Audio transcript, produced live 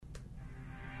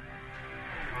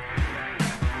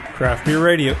Craft Beer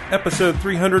Radio, episode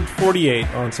 348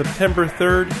 on September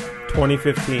 3rd,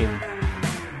 2015.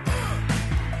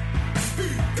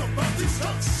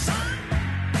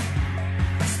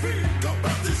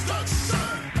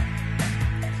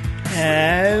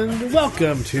 And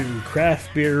welcome to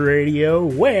Craft Beer Radio,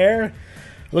 where it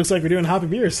looks like we're doing hoppy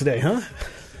beers today, huh?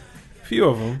 A few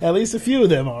of them. At least a few of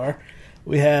them are.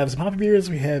 We have some hoppy beers,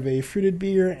 we have a fruited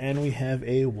beer, and we have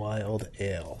a wild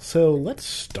ale. So let's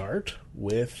start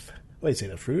with, what did you say,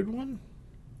 the fruited one?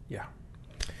 Yeah.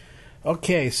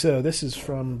 Okay, so this is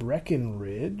from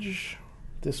Breckenridge.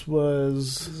 This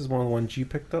is one of the ones you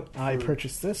picked up? I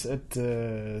purchased this at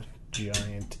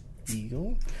Giant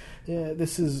Eagle.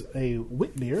 This is a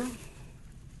wit beer.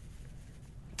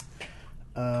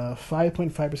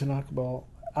 5.5% alcohol.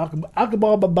 Alcohol.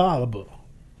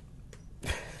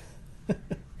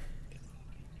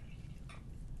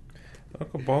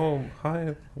 Alcohol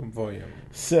high volume.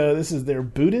 So this is their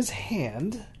Buddha's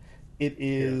Hand. It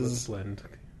is... Yeah, let's blend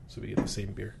so we get the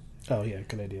same beer. Oh, yeah,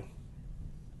 good idea.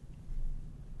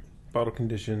 Bottle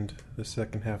conditioned. The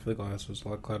second half of the glass was a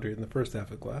lot cloudier than the first half of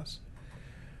the glass.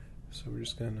 So we're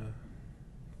just going to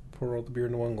pour all the beer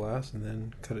into one glass and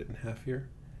then cut it in half here.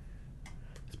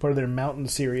 It's part of their Mountain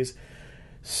series.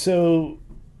 So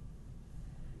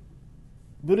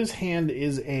Buddha's Hand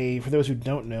is for those who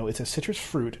don't know, it's a citrus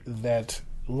fruit that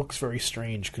looks very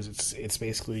strange because it's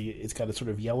basically, it's got a sort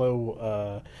of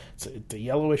yellow, it's a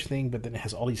yellowish thing, but then it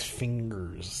has all these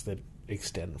fingers that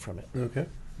extend from it. Okay.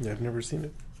 Yeah, I've never seen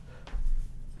it.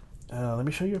 Let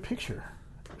me show you a picture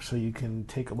so you can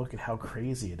take a look at how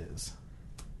crazy it is.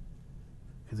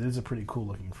 Because it is a pretty cool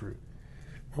looking fruit.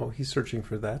 Well, he's searching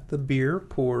for that. The beer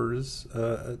pours,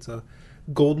 it's a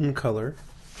golden color.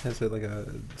 Has like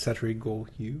a saturated gold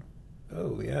hue.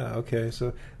 Oh, yeah, okay. So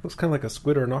it looks kind of like a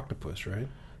squid or an octopus, right?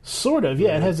 Sort of,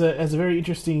 yeah. It has a very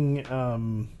interesting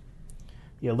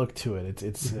look to it.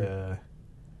 It's yeah.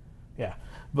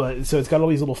 But so it's got all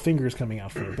these little fingers coming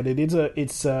out from it. But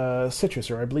it's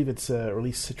citrus, or I believe it's or at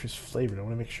least citrus flavored. I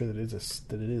want to make sure that it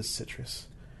is citrus.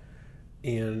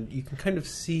 And you can kind of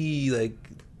see like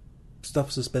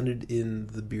stuff suspended in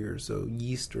the beer, so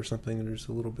yeast or something. And there's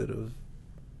a little bit of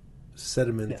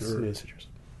sediment yes, it is citrus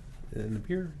in the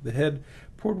beer. The head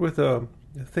poured with a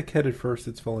thick head at first.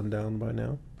 It's fallen down by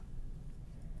now.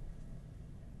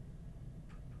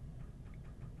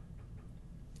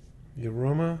 The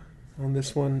aroma on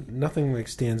this one, nothing like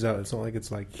stands out. It's not like it's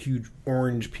like huge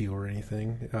orange peel or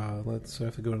anything. I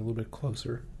have to go a little bit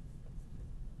closer.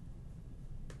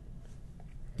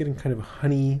 Getting kind of a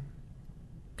honey,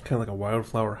 kind of like a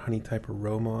wildflower honey type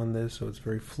aroma on this, so it's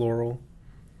very floral.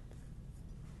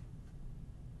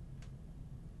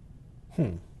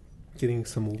 Getting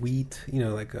some wheat,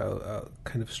 like a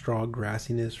kind of straw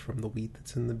grassiness from the wheat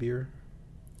that's in the beer.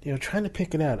 Trying to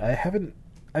pick it out.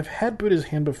 I've had Buddha's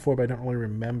Hand before, but I don't really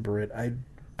remember it. I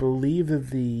believe that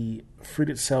the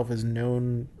fruit itself is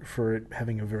known for it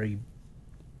having a very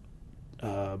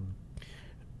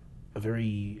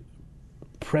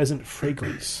present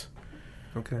fragrance.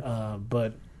 Okay.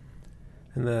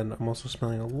 And then I'm also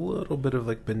smelling a little bit of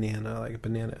like banana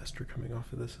ester coming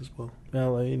off of this as well.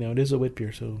 Well, it is a wit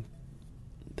beer, so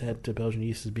that Belgian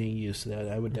yeast is being used, so that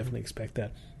I would definitely expect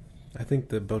that. I think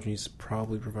the Belgian yeast is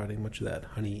probably providing much of that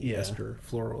honey ester,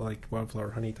 floral, like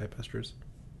wildflower honey type esters.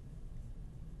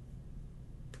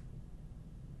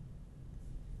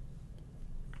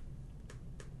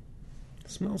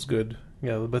 Smells good.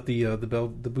 Yeah, but the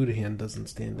Buddha Hand doesn't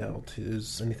stand out.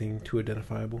 Is anything too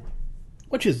identifiable?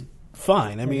 Which is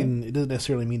fine. I mean, it doesn't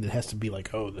necessarily mean that it has to be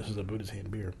like, oh, this is a Buddha's Hand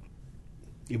beer,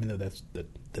 even though that's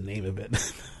the name of it.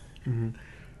 Mm-hmm.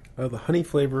 The honey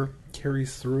flavor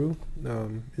carries through.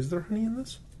 Is there honey in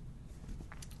this?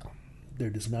 There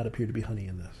does not appear to be honey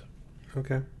in this.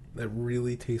 Okay. That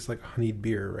really tastes like honeyed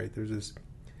beer, right? There's this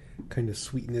kind of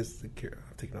sweetness. I'll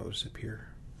take another sip here.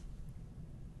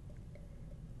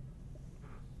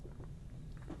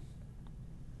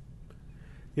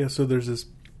 Yeah, so there's this...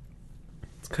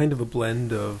 It's kind of a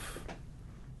blend of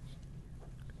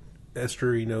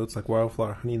estery notes, like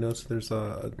wildflower honey notes. There's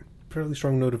a fairly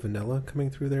strong note of vanilla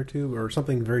coming through there too, or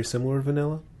something very similar to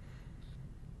vanilla.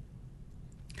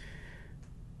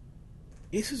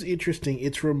 This is interesting.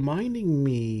 It's reminding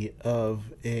me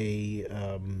of a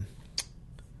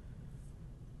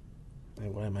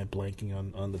why am I blanking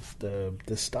on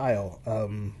the style?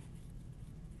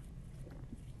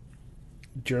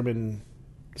 German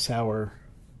sour.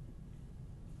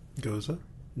 Goza?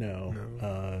 No.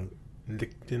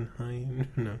 Lichtenheim?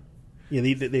 No. Yeah,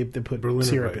 they put Berliner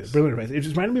syrup Weiss. in. Berliner Weiss. It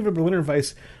just reminded me of a Berliner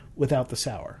Weiss without the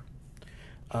sour.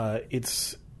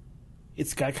 It's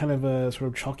it's got kind of a sort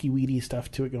of chalky, weedy stuff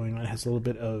to it going on. It has a little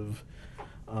bit of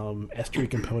estery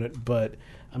component, but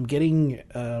I'm getting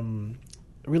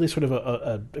really sort of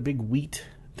a big wheat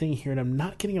thing here, and I'm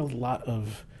not getting a lot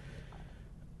of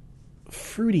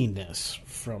fruitiness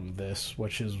from this,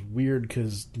 which is weird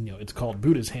because it's called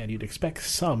Buddha's Hand. You'd expect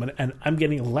some, and I'm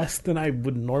getting less than I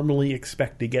would normally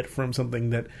expect to get from something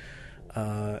that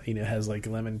has like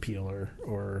lemon peel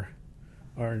or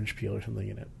orange peel or something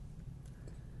in it.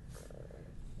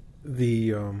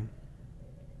 The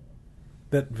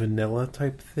that vanilla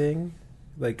type thing,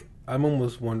 like I'm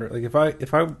almost wondering, like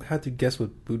if I had to guess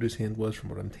what Buddha's Hand was from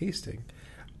what I'm tasting,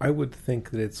 I would think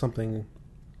that it's something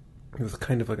with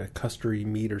kind of like a custardy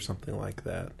meat or something like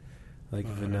that, like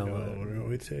vanilla.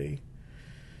 No,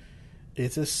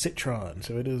 it's a citron,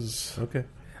 so it is okay.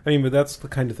 I mean, but that's the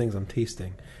kind of things I'm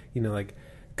tasting. Like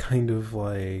kind of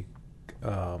like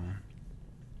I'm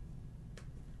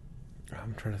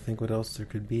trying to think what else there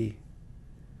could be.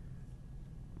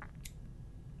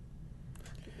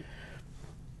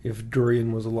 If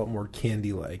durian was a lot more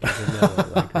candy-like,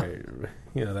 vanilla, right?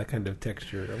 That kind of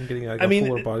texture. I'm getting like a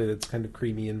fuller body that's kind of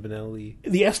creamy and vanilla-y.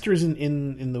 The esters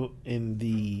in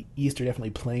the yeast are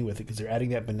definitely playing with it because they're adding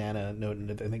that banana note,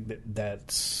 and I think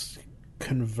that's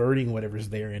converting whatever's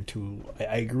there into.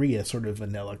 I agree, a sort of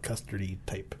vanilla custardy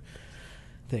type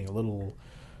thing. A little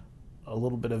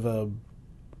bit of a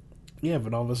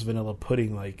almost vanilla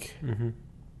pudding like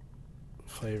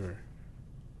flavor.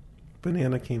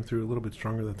 Banana came through a little bit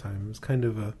stronger that time. It was kind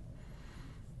of I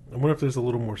wonder if there's a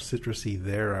little more citrusy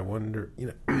there. I wonder,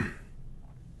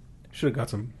 should have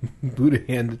got some Buddha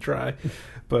Hand to try.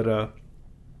 But,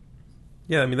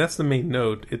 yeah, I mean, that's the main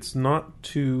note. It's not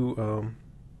too,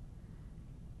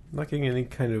 not getting any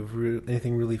kind of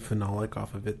anything really phenolic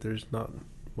off of it. There's not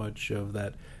much of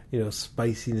that,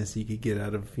 spiciness you could get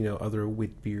out of, other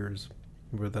wit beers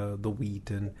where the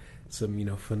wheat and some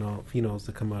phenols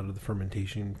that come out of the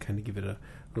fermentation kind of give it a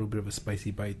little bit of a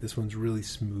spicy bite. This one's really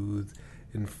smooth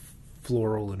and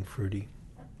floral and fruity.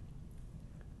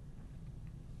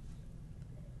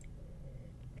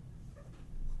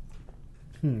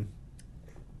 I'm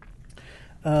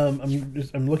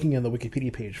looking on the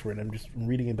Wikipedia page for it. I'm just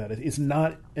reading about it. It's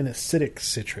not an acidic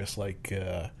citrus like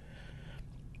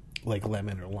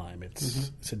lemon or lime.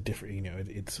 It's a different.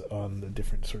 It's on a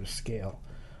different sort of scale.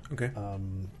 Okay.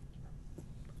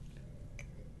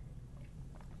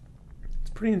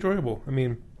 Pretty enjoyable. I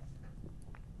mean,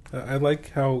 I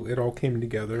like how it all came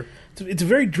together. It's a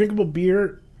very drinkable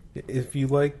beer. If you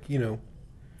like,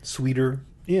 sweeter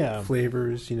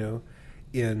flavors, and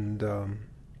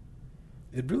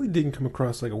it really didn't come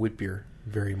across like a wit beer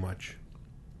very much.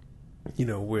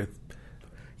 With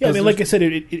I mean, like I said,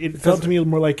 it felt to me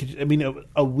more like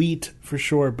a wheat for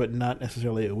sure, but not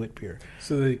necessarily a wit beer.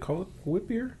 So they call it wit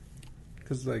beer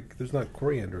because there's not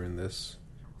coriander in this,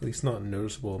 at least not in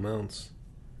noticeable amounts.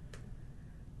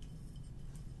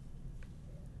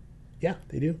 Yeah,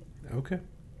 they do. Okay.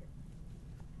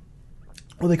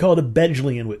 Well, they call it a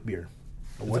Bedgelian wit beer,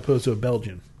 as opposed to a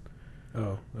Belgian.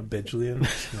 Oh, a Bedgelian?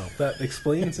 No, that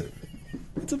explains it.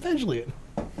 It's a Bedgelian.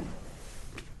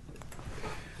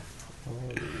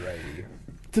 Alrighty.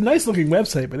 It's a nice looking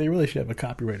website, but they really should have a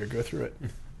copywriter go through it.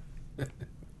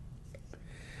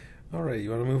 All right, you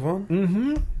want to move on?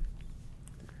 Mm-hmm.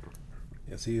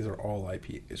 Yes, these are all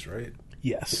IPAs, right?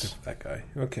 Yes. That guy.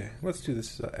 Okay, let's do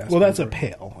this. Well, that's a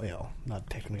pale ale, not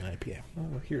technically an IPA.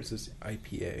 Oh, here's this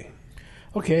IPA.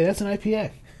 Okay, that's an IPA.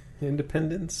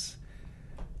 Independence.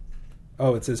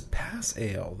 Oh, it says Pass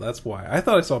Ale. That's why. I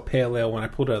thought I saw Pale Ale when I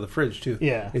pulled it out of the fridge, too.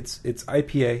 Yeah. It's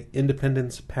IPA,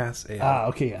 Independence Pass Ale. Ah,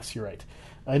 okay, yes, you're right.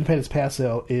 Independence Pass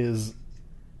Ale is...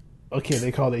 Okay,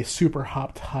 they call it a super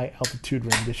hopped high altitude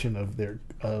rendition of the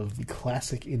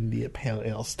classic India Pale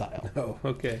Ale style. Oh,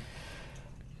 okay.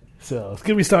 So it's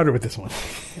good we started with this one.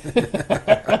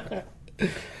 7%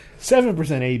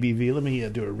 ABV. Let me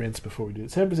do a rinse before we do it.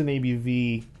 7%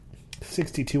 ABV,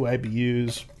 62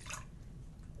 IBUs.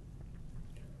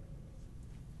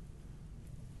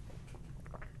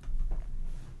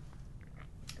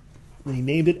 They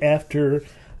named it after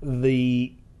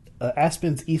the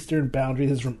Aspen's Eastern Boundary.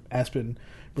 This is from Aspen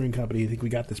Brewing Company. I think we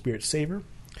got this beer at Savor.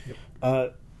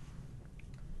 Yep.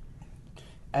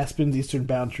 Aspen's Eastern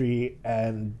Boundary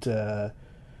and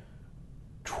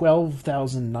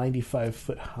 12,095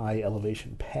 foot high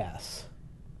elevation pass.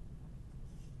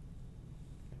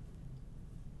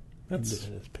 That's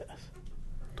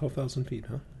 12,000 feet,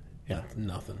 huh? Yeah. That's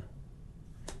nothing.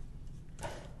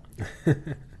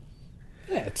 Yeah,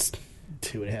 it's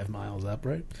 2.5 miles up,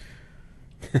 right?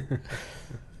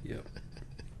 Yep.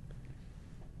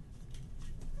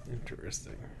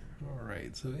 Interesting. All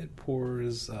right, so it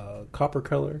pours copper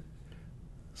color,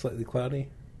 slightly cloudy.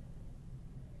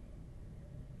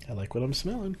 I like what I'm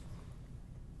smelling.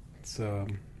 It's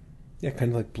yeah,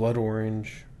 kind of like blood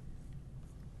orange.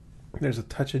 There's a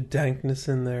touch of dankness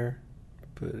in there,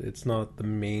 but it's not the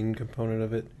main component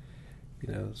of it.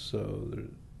 You know, so there's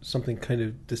something kind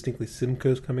of distinctly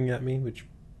Simcoe's coming at me, which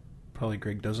probably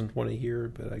Greg doesn't want to hear,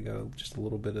 but I got just a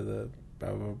little bit of the...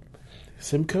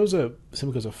 Simcoe's a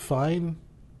fine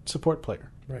support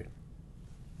player. Right.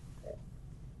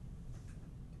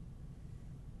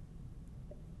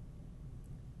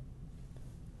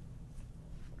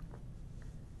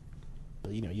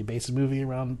 But, you know, you base a movie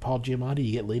around Paul Giamatti,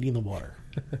 you get Lady in the Water.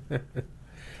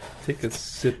 Take a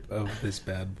sip of this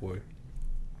bad boy.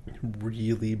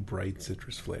 Really bright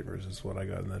citrus flavors is what I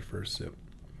got in that first sip.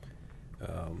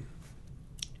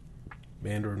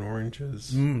 Mandarin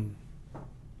oranges.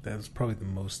 That's probably the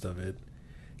most of it.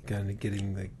 Kind of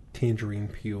getting the tangerine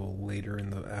peel later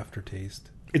in the aftertaste.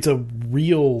 It's a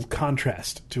real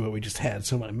contrast to what we just had.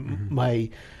 So my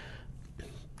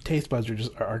taste buds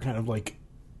are kind of like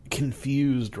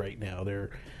confused right now.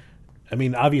 I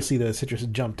mean, obviously the citrus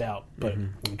jumped out, but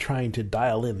I'm trying to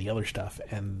dial in the other stuff,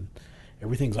 and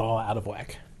everything's all out of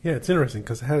whack. Yeah, it's interesting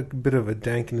because it had a bit of a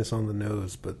dankness on the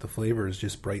nose, but the flavor is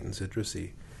just bright and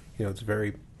citrusy. You know, it's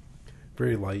very,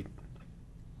 very light,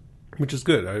 which is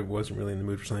good. I wasn't really in the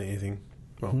mood for anything.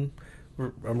 Well,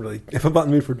 if I'm not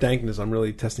in the mood for dankness, I'm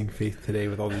really testing faith today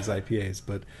with all these IPAs.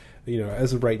 But, you know,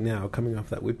 as of right now, coming off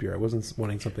that wheat beer, I wasn't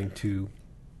wanting something too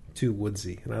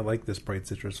woodsy, and I like this bright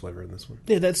citrus flavor in this one.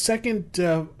 Yeah, that second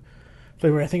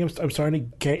flavor, I think I'm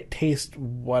starting to taste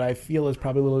what I feel is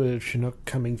probably a little bit of Chinook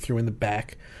coming through in the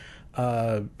back,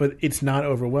 but it's not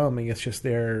overwhelming. It's just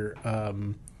there.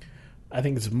 I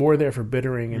think it's more there for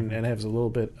bittering and has a little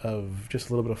bit of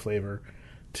flavor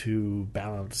to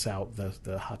balance out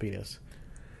the hoppiness.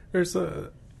 There's a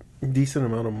decent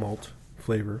amount of malt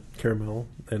flavor, caramel,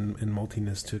 and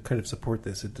maltiness to kind of support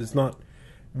this. It is not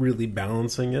really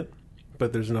balancing it,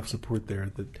 but there's enough support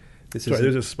there that this is.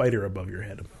 There's a spider above your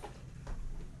head.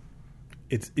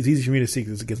 It's easy for me to see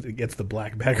because it gets the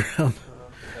black background.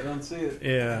 I don't see it.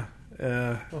 Yeah.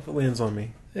 Well, if it lands on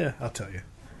me, yeah, I'll tell you.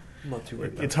 I'm not too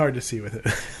worried about It's hard to see with it.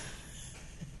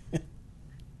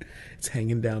 It's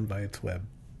hanging down by its web.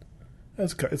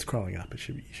 It's crawling up. You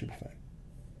should be fine.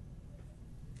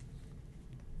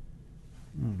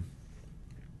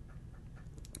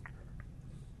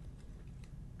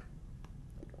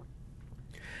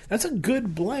 That's a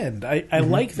good blend. I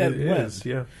like that blend. Is,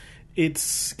 yeah.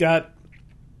 It's got...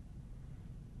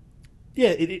 Yeah,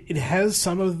 it has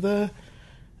some of the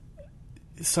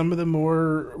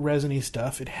more resiny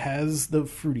stuff. It has the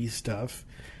fruity stuff,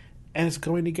 and it's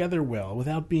going together well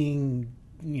without being,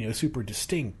 you know, super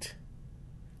distinct.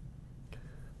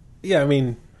 Yeah, I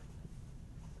mean,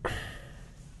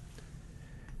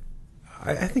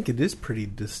 I think it is pretty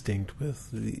distinct with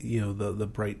the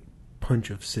bright punch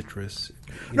of citrus.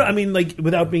 No, I mean, like,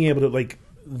 without being able to, like,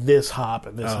 this hop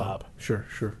and this hop. Sure.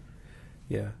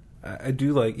 Yeah, I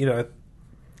do like,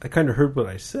 I kind of heard what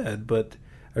I said, but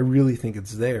I really think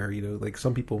it's there. You know, like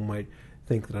some people might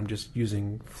think that I'm just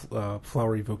using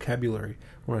flowery vocabulary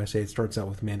when I say it starts out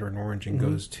with mandarin orange and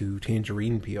goes to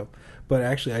tangerine peel. But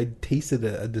actually, I tasted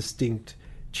a distinct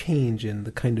change in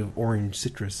the kind of orange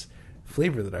citrus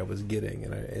flavor that I was getting,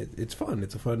 and it's fun.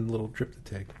 It's a fun little trip to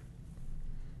take.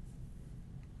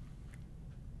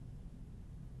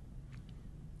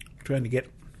 Trying to get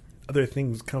other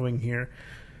things coming here.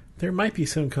 There might be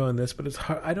Simcoe in this, but it's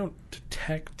hard. I don't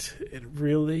detect it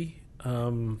really.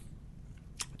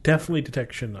 Definitely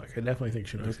detect Chinook. I definitely think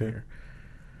Chinook's in here.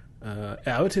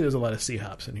 I would say there's a lot of sea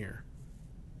hops in here.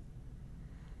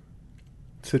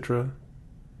 Citra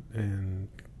and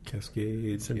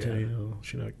Cascade, Centennial,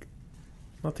 Chinook.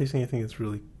 Not tasting anything that's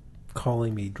really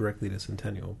calling me directly to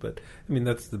Centennial, but I mean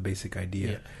that's the basic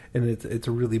idea, and it's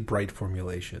a really bright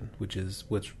formulation, which is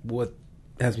what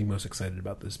has me most excited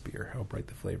about this beer. How bright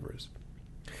the flavor is.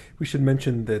 We should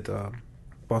mention that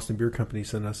Boston Beer Company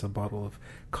sent us a bottle of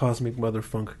Cosmic Mother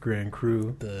Funk Grand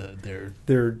Cru.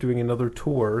 They're doing another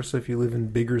tour, so if you live in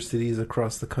bigger cities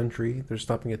across the country, they're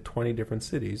stopping at 20 different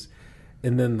cities,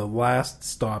 and then the last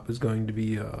stop is going to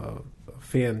be a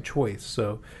fan choice,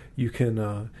 so you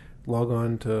can log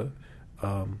on to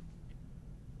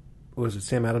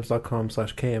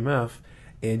samadams.com/KMF,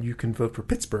 and you can vote for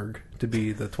Pittsburgh to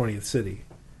be the 20th city.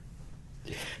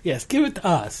 Yes, give it to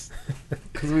us.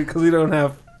 Because we don't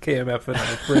have KMF in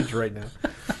our fridge right now.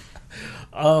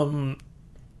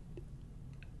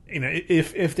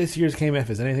 If this year's KMF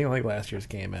is anything like last year's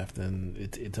KMF, then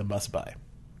it's a must buy.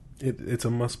 It's a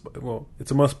must. Well,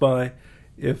 it's a must buy.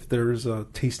 if there's a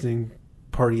tasting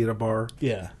party at a bar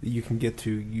Yeah. that you can get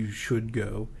to, you should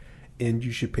go, and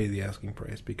you should pay the asking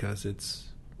price because it's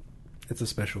a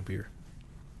special beer.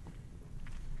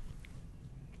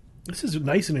 This is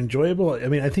nice and enjoyable. I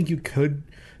mean, I think you could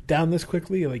down this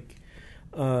quickly, like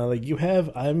you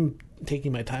have. I'm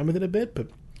taking my time with it a bit, but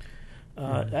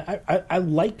I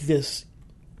like this.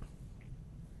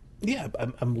 Yeah,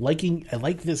 I'm liking. I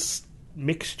like this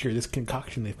mixture, this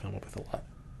concoction they've come up with a lot.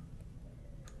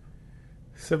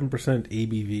 7%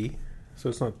 ABV, so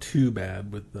it's not too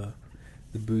bad with the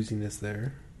booziness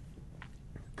there.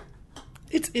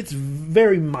 It's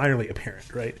very minorly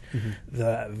apparent, right?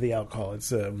 Mm-hmm. The alcohol.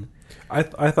 It's I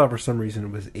thought for some reason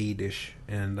it was 8-ish,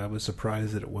 and I was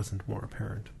surprised that it wasn't more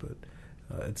apparent. But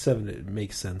at 7, it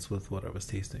makes sense with what I was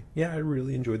tasting. Yeah, I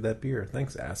really enjoyed that beer.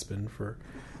 Thanks, Aspen, for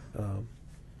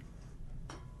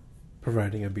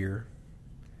providing a beer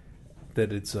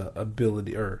that its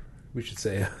ability, or we should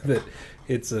say that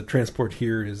its transport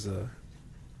here is.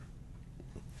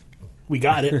 We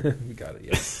got it. We got it.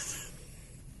 Yes.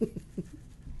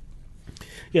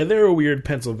 Yeah, there are weird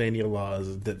Pennsylvania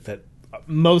laws that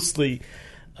mostly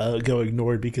go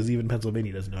ignored because even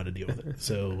Pennsylvania doesn't know how to deal with it.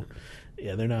 So,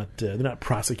 yeah, they're not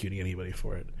prosecuting anybody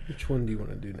for it. Which one do you want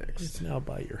to do next? It's now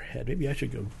by your head. Maybe I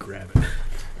should go grab it.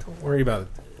 Don't worry about it.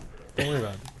 Don't worry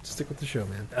about it. Stick with the show,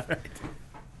 man. All right.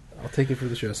 I'll take it for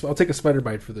the show. So I'll take a spider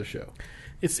bite for the show.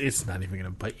 It's not even going to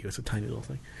bite you. It's a tiny little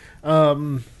thing.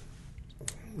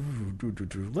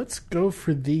 Let's go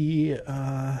for the.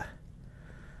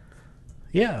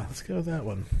 Yeah, let's go with that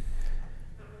one.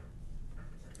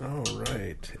 All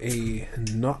right, a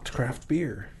not craft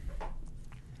beer.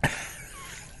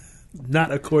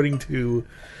 Not according to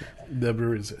the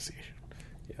Brewers Association.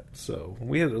 Yeah, so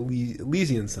we had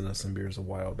Elysian send us some beers a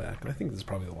while back, and I think this is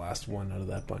probably the last one out of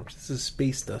that bunch. This is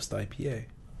Space Dust IPA.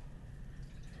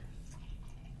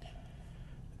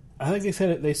 I think they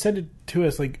said it. They sent it to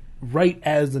us like right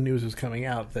as the news was coming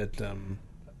out that.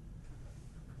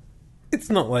 It's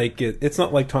not like it's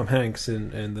not like Tom Hanks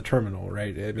in The Terminal,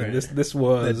 right? I mean, right. This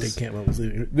was that Dick Cantwell was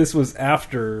leaving. This was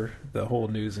after the whole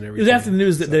news and everything. It was after the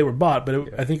news that they were bought,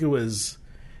 but I think it was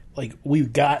like we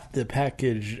got the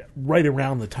package right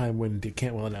around the time when Dick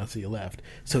Cantwell announced he left.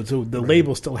 So the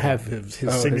label still have his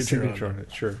signature on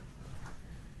it. Sure.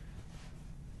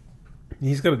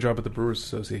 He's got a job at the Brewers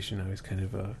Association now. He's kind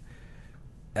of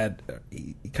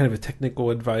a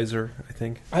technical advisor, I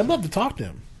think. I'd love to talk to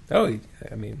him. Oh,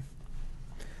 I mean.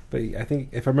 But I think,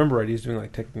 if I remember right, he's doing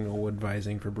like technical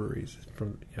advising for breweries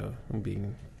from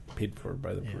being paid for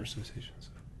by the Brewers Association. So.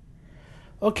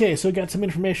 Okay, so we got some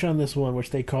information on this one, which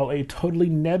they call a totally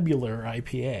nebular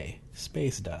IPA,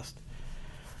 Space Dust.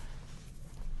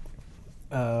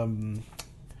 The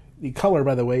color,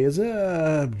 by the way, is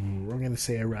we're going to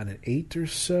say around an 8 or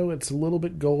so. It's a little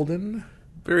bit golden,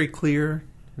 very clear.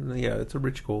 Yeah, it's a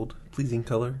rich gold, pleasing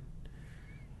color.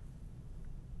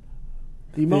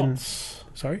 The malts.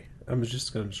 Sorry? I was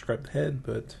just going to describe the head,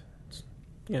 but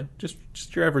just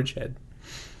your average head.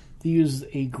 They use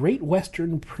a Great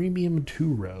Western Premium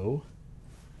 2-row,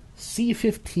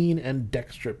 C15, and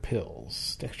Dextra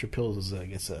Pills. Dextra Pills is, I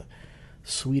guess, a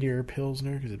sweeter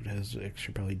Pilsner because it has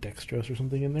extra probably dextrose or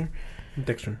something in there.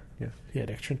 Dextrin, yeah. Yeah,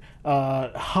 Dextrin.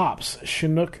 Hops,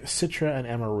 Chinook, Citra, and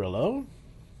Amarillo.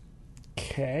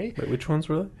 Okay. Wait, which ones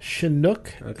were they?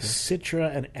 Chinook,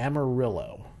 Citra, and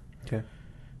Amarillo. Okay.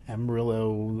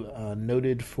 Amarillo,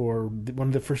 noted for one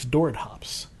of the first Dorrit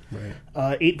hops. Right.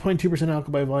 8.2%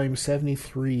 alcohol by volume,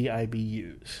 73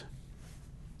 IBUs.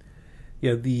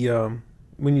 Yeah, the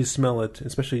when you smell it,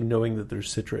 especially knowing that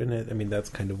there's Citra in it, I mean, that's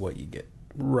kind of what you get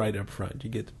right up front. You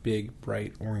get the big,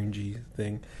 bright, orangey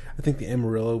thing. I think the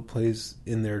Amarillo plays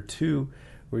in there, too,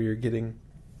 where you're getting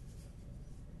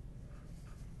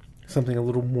something a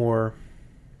little more,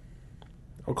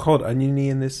 I'll call it oniony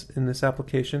in this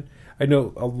application. I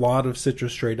know a lot of Citra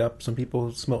straight up. Some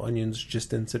people smell onions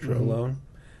just in Citra alone.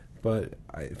 But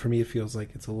for me, it feels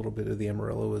like it's a little bit of the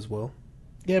Amarillo as well.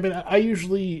 Yeah, but I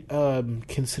usually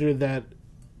consider that.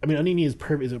 I mean, oniony is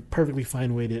a perfectly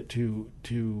fine way to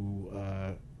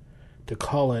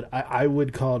call it. I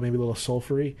would call it maybe a little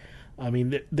sulfury. I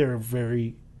mean, they're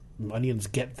very onions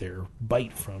get their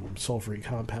bite from sulfury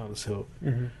compounds. So.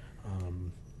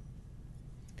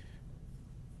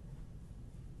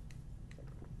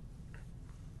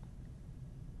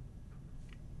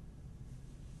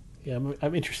 Yeah,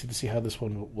 I'm interested to see how this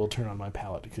one will turn on my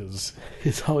palate because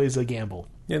it's always a gamble.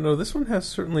 Yeah, no, this one has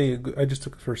certainly. I just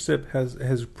took the first sip.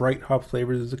 Has bright hop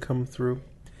flavors as it come through.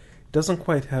 Doesn't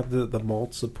quite have the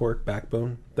malt support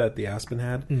backbone that the Aspen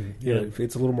had. Yeah,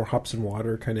 it's a little more hops and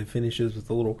water. Kind of finishes with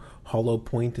a little hollow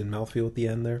point and mouthfeel at the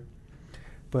end there.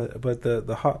 but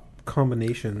the hot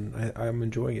combination, I'm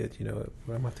enjoying it. I'm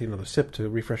going to take another sip to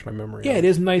refresh my memory. Yeah, it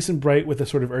is nice and bright with a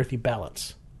sort of earthy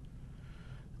balance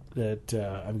that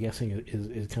I'm guessing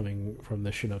is coming from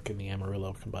the Chinook and the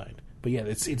Amarillo combined. But yeah,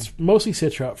 it's mostly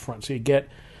Citra up front, so you get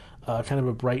kind of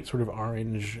a bright sort of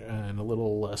orange and a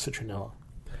little citronella.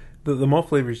 The malt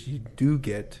flavors you do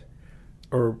get,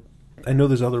 or I know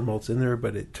there's other malts in there,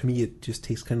 but to me it just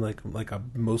tastes kind of like a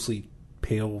mostly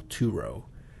pale two-row,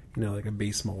 like a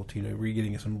base malt. Where you're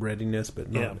getting some breadiness,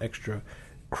 but not extra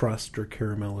crust or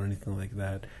caramel or anything like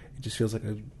that. It just feels like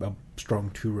a strong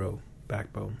two-row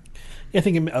backbone. Yeah, I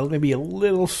think maybe a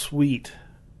little sweet,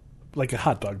 like a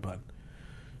hot dog bun,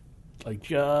 like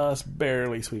just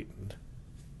barely sweetened.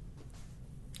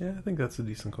 Yeah, I think that's a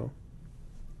decent call.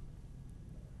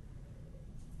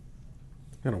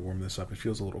 I'm gonna warm this up. It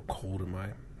feels a little cold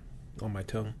on my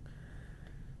tongue.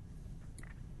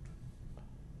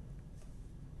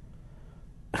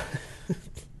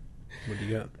 What do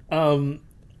you got?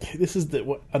 This is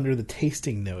under the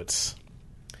tasting notes,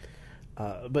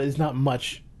 but it's not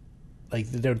much. Like,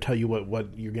 they don't tell you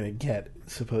what you're gonna get.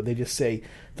 Suppose they just say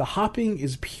the hopping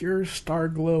is pure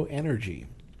Starglow energy.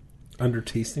 Under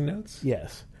tasting notes,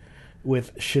 yes,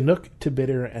 with Chinook to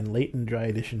bitter and late and dry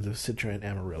additions of Citra and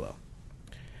Amarillo.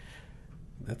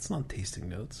 That's not tasting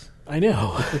notes. I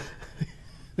know.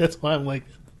 That's why I'm like...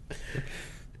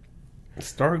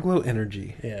 Starglow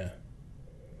energy. Yeah.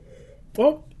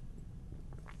 Well,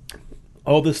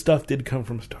 all this stuff did come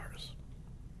from stars.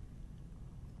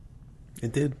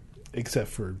 It did. Except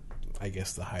for, I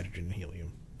guess, the hydrogen and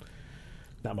helium.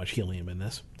 Not much helium in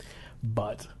this.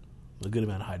 But a good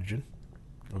amount of hydrogen.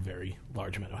 A very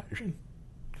large amount of hydrogen.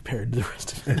 Compared to the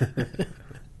rest of it.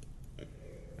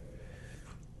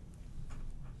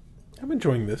 I'm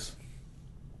enjoying this.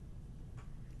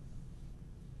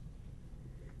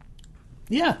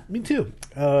 Yeah, me too.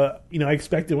 I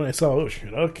expected when I saw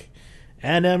Chinook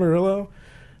and Amarillo.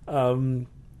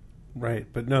 Right,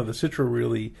 but no, the Citra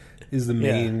really is the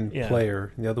main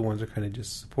player. The other ones are kind of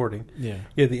just supporting. Yeah,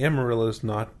 the Amarillo's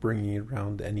not bringing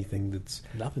around anything that's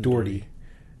Doherty.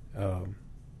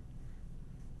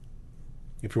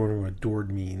 If you're wondering what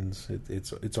Doord means,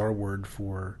 it's our word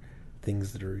for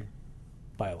things that are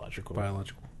biological,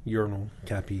 urinal,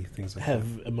 cappy, things like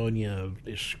have that. Have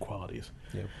ammonia-ish qualities.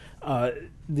 Yeah.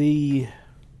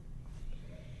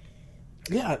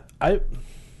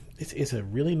 It's a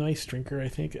really nice drinker, I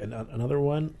think. And another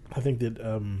one, I think that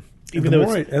as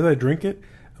I drink it,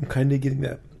 I'm kind of getting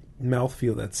that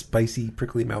mouthfeel, that spicy,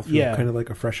 prickly mouthfeel, kind of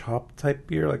like a fresh hop type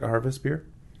beer, like a harvest beer.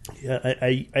 Yeah,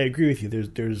 I agree with you.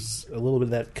 There's a little bit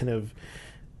of that kind of.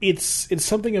 It's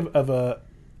something of a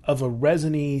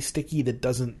resiny, sticky that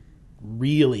doesn't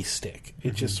really stick.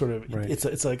 It just sort of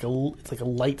it's like a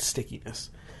light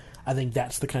stickiness. I think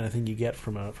that's the kind of thing you get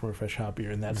from a fresh hop beer,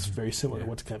 and that's very similar to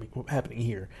what's happening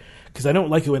here. Because I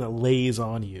don't like it when it lays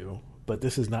on you, but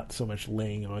this is not so much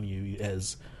laying on you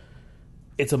as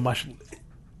it's much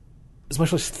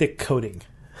less thick coating.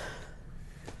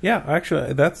 Yeah,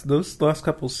 actually, that's those last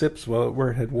couple sips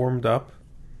where it had warmed up.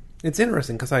 It's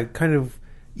interesting because I kind of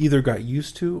either got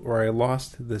used to or I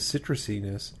lost the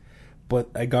citrusiness, but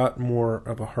I got more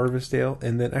of a harvest ale,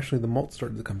 and then actually the malt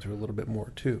started to come through a little bit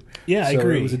more too. Yeah, I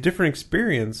agree. It was a different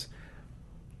experience.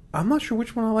 I'm not sure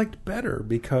which one I liked better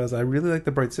because I really like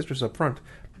the bright citrus up front.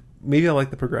 Maybe I like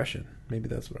the progression. Maybe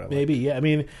that's what I like. Maybe, yeah. I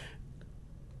mean,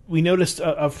 we noticed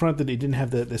up front that it didn't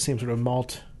have the same sort of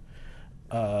malt,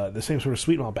 the same sort of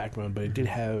sweet malt backbone, but it did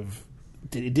have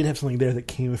something there that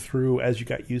came through as you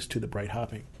got used to the bright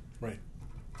hopping. Right.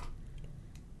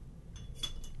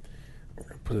 We're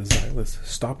going to put a Xylus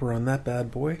stopper on that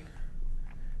bad boy.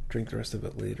 Drink the rest of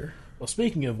it later. Well,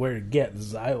 speaking of where to get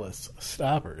Xylus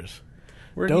stoppers,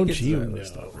 where don't do you Xylus know?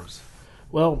 Stoppers?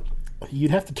 Well,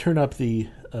 you'd have to turn up the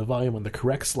volume on the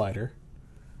correct slider.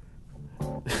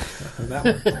 That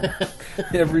one.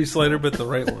 Every slider but the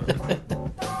right one.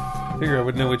 I figure I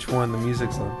would know which one the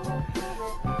music's on.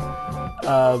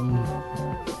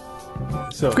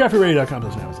 So craftbeerradio.com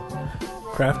is Amazon.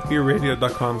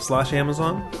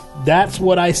 Craftbeerradio.com/Amazon. That's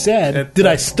what I said. Did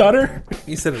I stutter?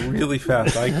 You said it really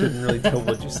fast. I couldn't really tell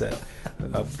what you said.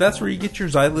 That's where you get your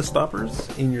Xylus stoppers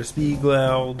and your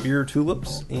Spiegelau beer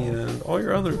tulips and all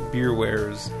your other beer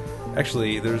wares.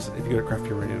 Actually, if you go to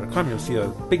craftbeerradio.com, you'll see a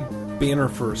big banner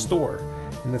for a store,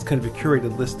 and that's kind of a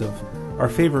curated list of our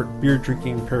favorite beer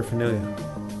drinking paraphernalia.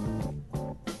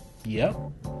 Yep.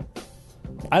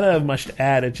 I don't have much to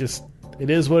add. It is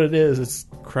what it is. It's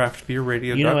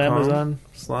craftbeerradio.com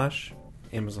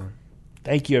 /Amazon.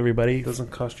 Thank you, everybody. It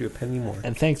doesn't cost you a penny more.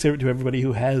 And thanks to everybody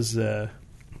who has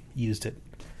used it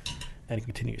and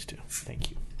continues to.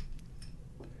 Thank you.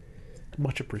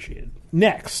 Much appreciated.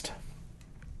 Next.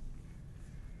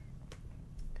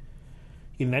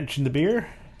 You mentioned the beer?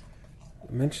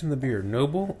 Mention the beer.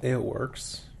 Noble Ale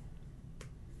Works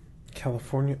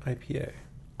California IPA.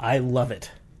 I love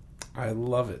it. I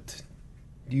love it.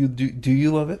 Do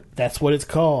you love it? That's what it's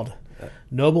called.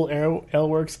 Noble Ale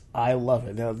Works. I love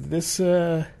it. Now this.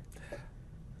 I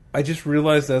just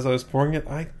realized as I was pouring it,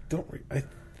 I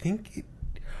think it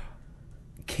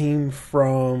came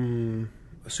from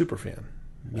a super fan,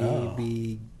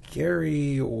 maybe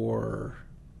Gary or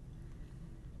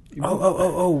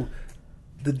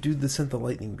the dude that sent the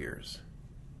Lightning beers.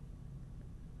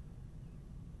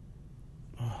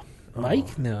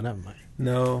 Mike? No, not Mike.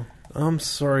 No, I'm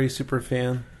sorry, super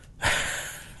fan.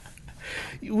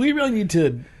 We really need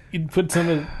to put some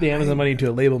of the Amazon money into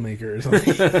a label maker or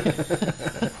something.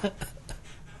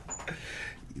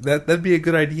 That'd be a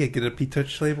good idea. Get a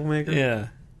P-Touch label maker. Yeah,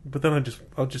 but then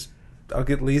I'll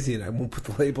get lazy and I won't put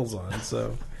the labels on.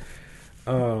 So,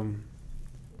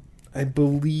 I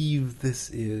believe this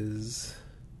is.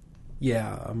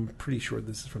 Yeah, I'm pretty sure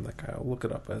this is from that guy. I'll look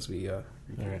it up as we. All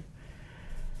right.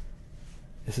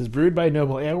 This is brewed by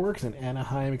Noble Ale Works in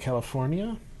Anaheim,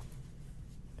 California.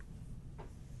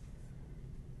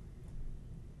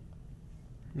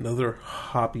 Another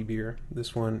hoppy beer.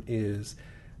 This one is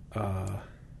a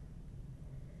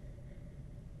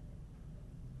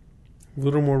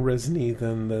little more resiny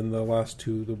than the last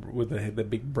two, with the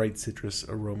big bright citrus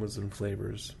aromas and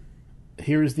flavors.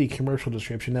 Here's the commercial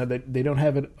description. Now, they don't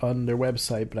have it on their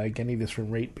website, but I can get this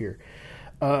from Rate Beer.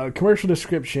 Commercial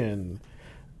description.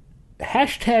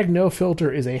 Hashtag no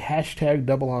filter is a hashtag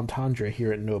double entendre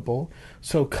here at Noble.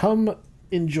 So come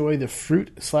enjoy the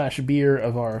fruit/beer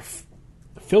of our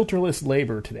filterless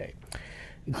labor today,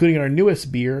 including our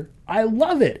newest beer. I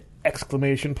love it!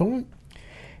 Exclamation point.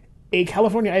 A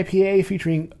California IPA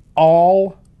featuring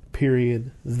all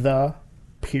the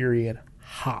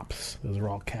hops. Those are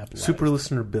all capitalized. Super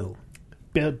listener Bill.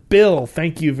 Bill,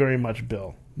 thank you very much,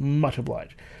 Bill. Much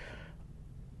obliged.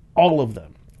 All of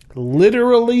them.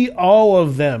 Literally all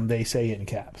of them, they say in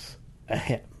caps.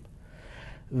 Ahem.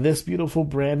 This beautiful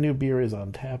brand new beer is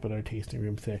on tap at our tasting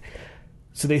room today.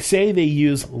 So they say they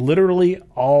use literally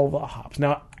all the hops.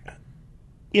 Now,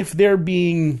 if they're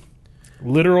being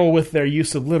literal with their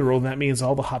use of literal, that means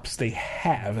all the hops they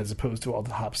have as opposed to all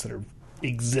the hops that are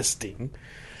existing.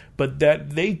 But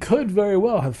that they could very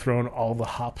well have thrown all the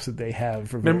hops that they have.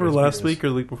 For remember last beers. week or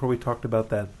the week before we talked about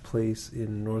that place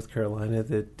in North Carolina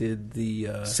that did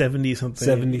the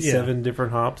 77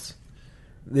 different hops?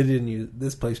 They didn't use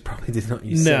this place. Probably did not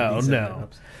use no.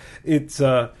 hops. It's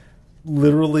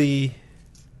literally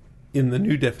in the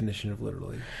new definition of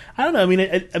literally. I don't know.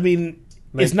 I mean,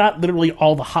 it's not literally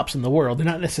all the hops in the world. They're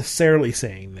not necessarily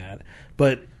saying that,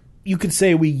 but you could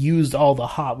say we used all the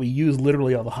hop. We used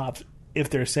literally all the hops. If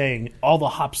they're saying all the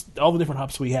hops, all the different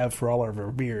hops we have for all of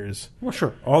our beers. Well,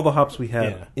 sure. All the hops we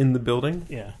have in the building.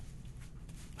 Yeah.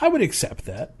 I would accept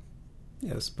that.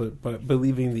 Yes, but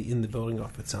leaving the in the building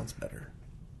off, it sounds better.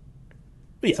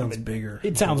 Yeah, it sounds bigger.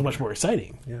 It sounds much more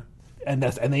exciting. Yeah. And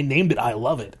they named it I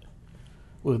Love It.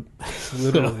 Well,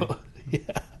 literally. Yeah.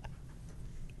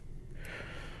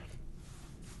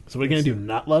 So what are you going to do,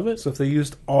 not love it? So if they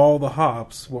used all the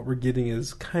hops, what we're getting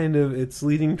is it's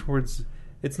leading towards...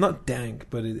 It's not dank,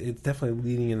 but it's definitely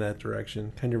leading in that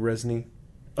direction. Kind of resiny.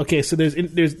 Okay, so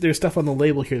there's stuff on the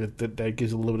label here that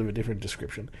gives a little bit of a different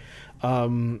description.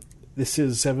 This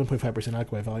is 7.5% alcohol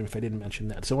by volume, if I didn't mention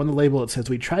that. So on the label it says,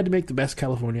 we tried to make the best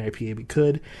California IPA we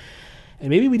could, and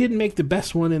maybe we didn't make the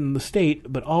best one in the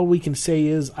state, but all we can say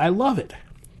is, I love it.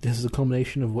 This is a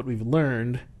culmination of what we've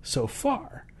learned so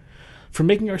far. For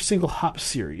making our single hop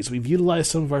series, we've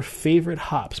utilized some of our favorite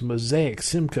hops: Mosaic,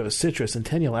 Simcoe, Citrus,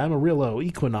 Centennial, Amarillo,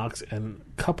 Equinox, and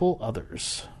a couple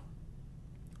others.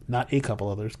 Not a couple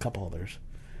others, couple others.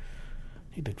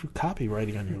 Need to do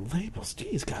copywriting on your labels.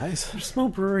 Jeez, guys. They're small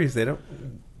breweries. They don't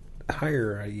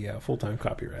hire a full-time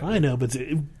copywriter. I know, but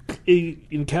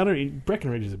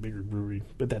Breckenridge is a bigger brewery,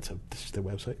 but that's just their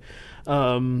website.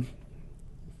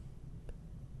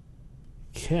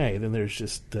 Okay, then there's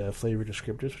just flavor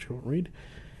descriptors, which I won't read.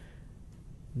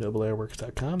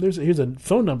 NobleAirWorks.com. Here's a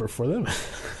phone number for them.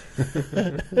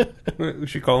 We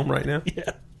should call them right now?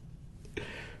 Yeah.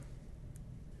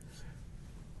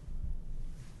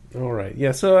 All right.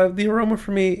 Yeah, so the aroma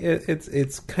for me,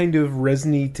 it's kind of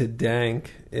resiny to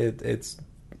dank.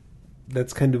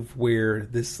 That's kind of where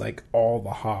this, like, all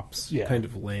the hops kind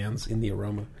of lands in the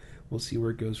aroma. We'll see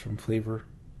where it goes from flavor.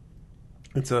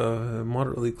 It's a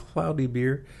moderately cloudy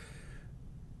beer,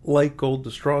 light gold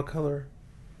to straw color.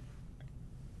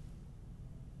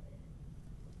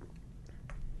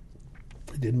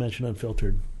 did mention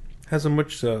unfiltered. Has a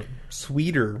much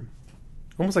sweeter,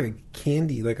 almost like a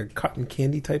candy, like a cotton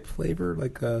candy type flavor.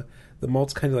 Like the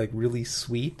malt's kind of like really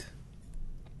sweet,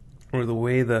 or the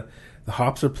way the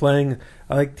hops are playing.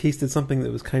 I like tasted something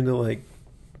that was kind of like,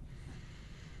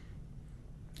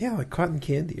 yeah, like cotton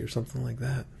candy or something like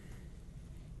that.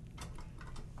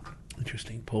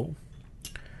 Interesting pull.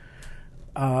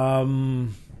 I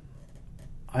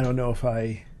don't know if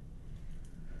I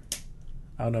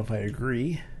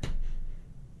agree.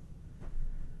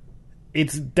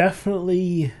 It's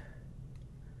definitely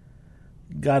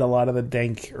got a lot of the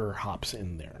danker hops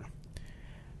in there.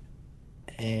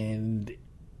 And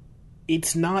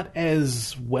it's not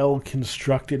as well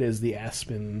constructed as the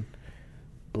Aspen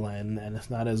blend, and it's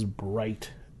not as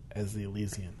bright as the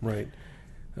Elysian. Right.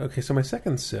 Okay, so my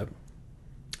second sip,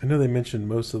 I know they mentioned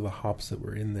most of the hops that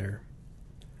were in there.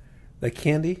 That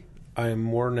candy, I am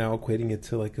more now equating it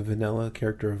to like a vanilla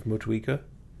character of Motueka.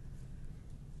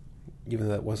 Even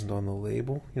though that wasn't on the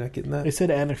label. You're not getting that? They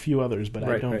said and a few others, but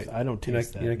right, I don't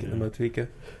taste that. You're not getting the Motueka?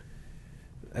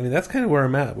 I mean, that's kind of where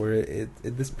I'm at, where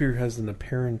this beer has an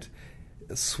apparent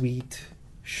sweet,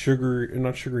 not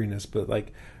sugariness, but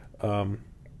like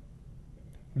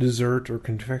dessert or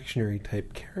confectionery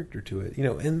type character to it,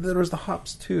 and there was the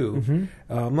hops too.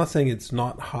 Mm-hmm. I'm not saying it's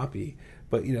not hoppy,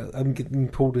 but I'm getting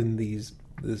pulled in this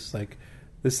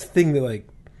thing that like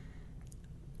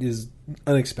is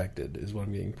unexpected is what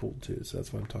I'm getting pulled to. So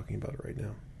that's why I'm talking about it right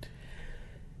now.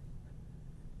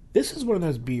 This is one of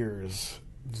those beers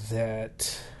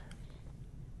that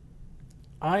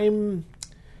I'm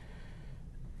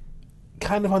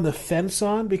kind of on the fence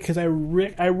on, because I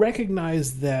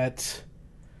recognize that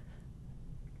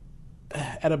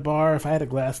at a bar, if I had a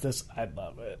glass of this, I'd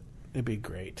love it. It'd be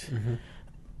great. Mm-hmm.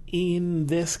 In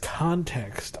this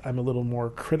context, I'm a little more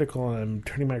critical, and I'm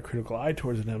turning my critical eye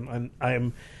towards it.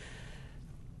 I'm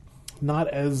not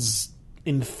as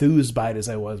enthused by it as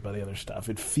I was by the other stuff.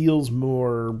 It feels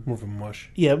more of a mush.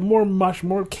 Yeah, more mush,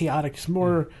 more chaotic. It's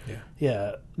more,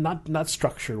 not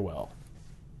structured well.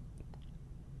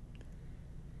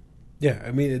 Yeah,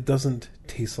 I mean, it doesn't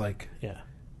taste like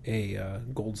a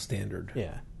gold standard.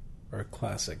 Yeah. Or a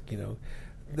classic,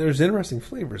 There's interesting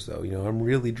flavors, though. I'm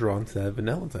really drawn to that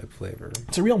vanilla type flavor.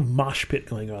 It's a real mosh pit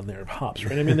going on there of hops,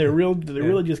 right? I mean, they're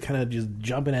really just kind of just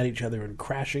jumping at each other and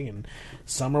crashing, and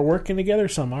some are working together,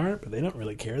 some aren't, but they don't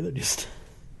really care. They're just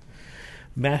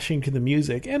mashing to the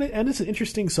music, and it's an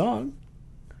interesting song.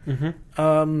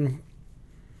 Mm-hmm.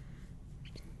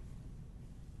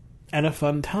 And a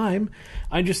fun time.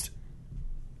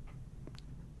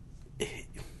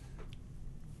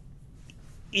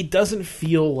 It doesn't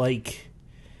feel like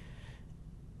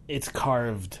it's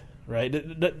carved, right?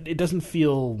 It doesn't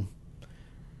feel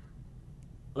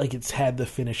like it's had the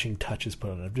finishing touches put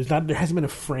on it. There hasn't been a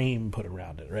frame put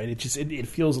around it, right? It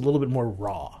feels a little bit more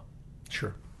raw.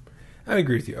 Sure, I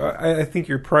agree with you. I think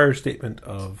your prior statement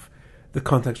of the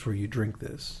context where you drink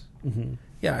this,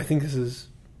 yeah, I think this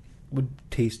would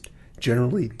taste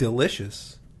generally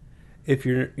delicious if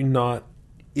you're not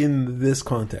in this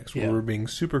context where we're being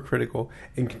super critical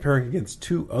and comparing against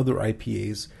two other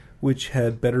IPAs which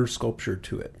had better sculpture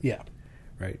to it. Yeah.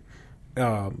 Right.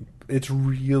 It's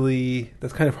really,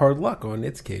 that's kind of hard luck on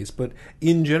its case, but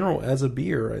in general, as a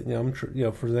beer, I'm for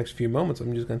the next few moments,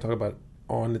 I'm just going to talk about it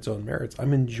on its own merits.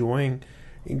 I'm enjoying,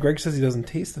 and Greg says he doesn't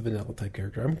taste the vanilla type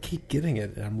character. I'm keep getting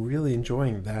it, and I'm really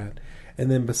enjoying that. And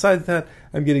then besides that,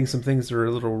 I'm getting some things that are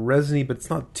a little resiny, but it's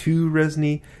not too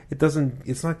resiny.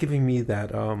 It's not giving me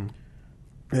that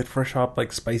that fresh hop,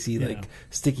 like spicy, like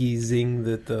sticky zing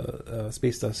that the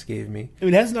Space Dust gave me. I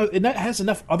mean, it has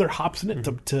enough other hops in it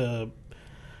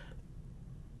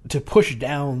to push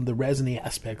down the resiny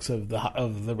aspects of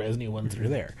the resiny ones that are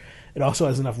there. It also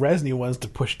has enough resiny ones to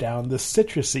push down the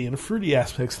citrusy and fruity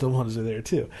aspects of the ones that are there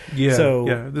too. Yeah, so,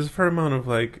 there's a fair amount of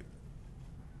like,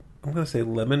 I'm going to say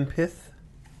lemon pith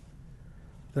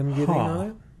that I'm getting on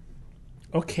it.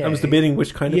 Okay. I was debating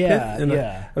which kind of pith. And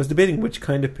I was debating which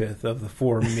kind of pith of the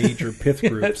four major pith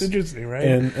groups. That's interesting, right?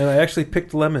 And I actually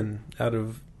picked lemon out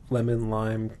of lemon,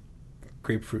 lime,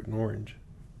 grapefruit, and orange.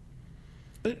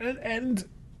 And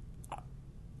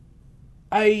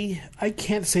I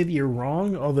can't say that you're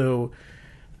wrong, although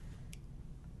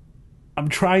I'm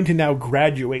trying to now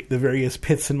graduate the various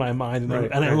piths in my mind,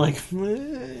 and I'm like,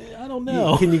 I don't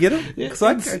know. Can you get them? Because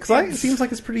it seems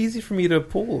like it's pretty easy for me to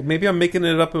pull. Maybe I'm making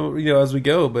it up, as we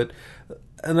go. And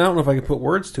I don't know if I can put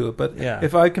words to it. But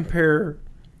if I compare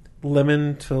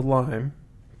lemon to lime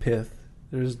pith,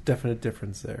 there's definite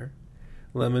difference there.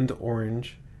 Lemon to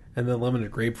orange, and then lemon to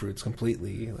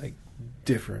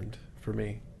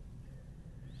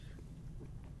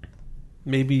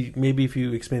Maybe if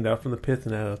you expand out from the pith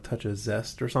and add a touch of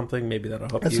zest or something, maybe that'll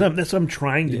help that's you. That's what I'm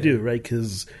trying to do, right?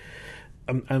 Because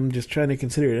I'm just trying to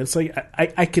consider it. It's like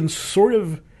I can sort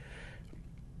of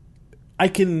I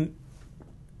can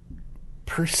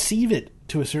perceive it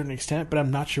to a certain extent, but I'm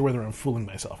not sure whether I'm fooling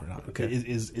myself or not. Okay.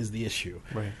 Is the issue?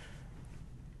 Right.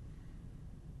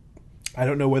 I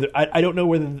don't know whether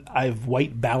I've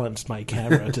white balanced my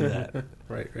camera to that.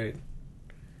 Right.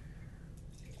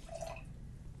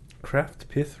 Craft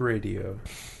Pith Radio.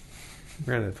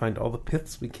 We're going to find all the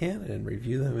piths we can and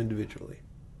review them individually.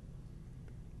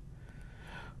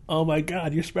 Oh my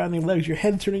God! You're sprouting legs. Your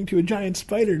head's turning to a giant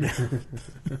spider now.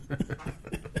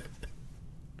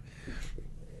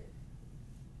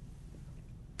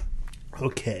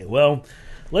 Okay, well,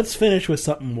 let's finish with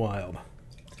something wild.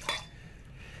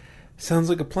 Sounds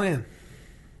like a plan.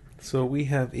 So we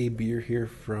have a beer here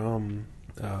from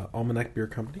Almanac Beer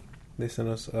Company. They sent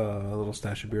us a little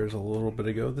stash of beers a little bit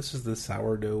ago. This is the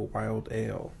Sourdough Wild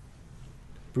Ale,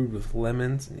 brewed with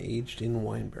lemons and aged in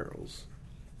wine barrels.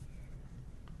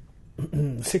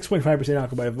 6.5%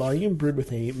 alcohol by volume, brewed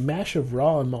with a mash of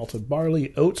raw and malted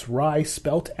barley, oats, rye,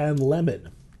 spelt, and lemon.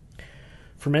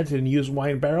 Fermented in used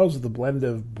wine barrels with a blend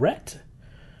of Brett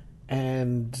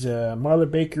and Marla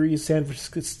Bakery's San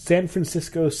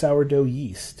Francisco sourdough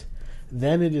yeast.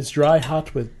 Then it is dry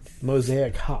hopped with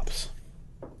Mosaic hops.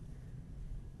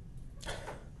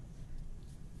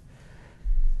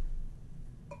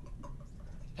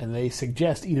 And they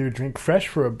suggest either drink fresh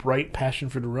for a bright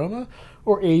passion-fruit aroma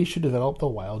or age to develop the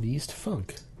wild yeast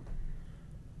funk.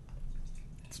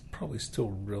 It's probably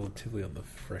still relatively on the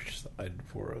fresh side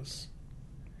for us.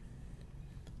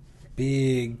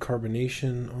 Big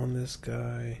carbonation on this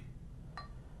guy.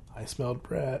 I smelled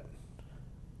Brett.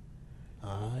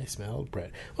 Well,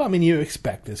 I mean, you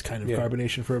expect this kind of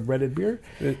carbonation for a breaded beer.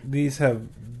 These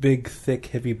have big, thick,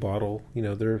 heavy bottle. You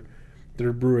know, they're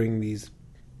brewing these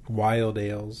wild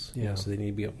ales. You know, so they need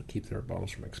to be able to keep their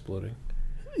bottles from exploding.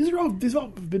 These all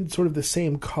been sort of the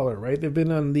same color, right? They've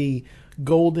been on the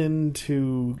golden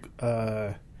to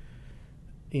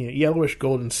yellowish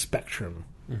golden spectrum.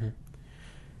 Mm-hmm.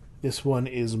 This one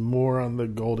is more on the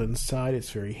golden side. It's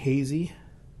very hazy.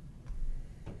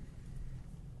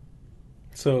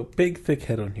 So, big, thick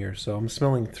head on here. So, I'm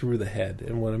smelling through the head.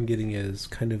 And what I'm getting is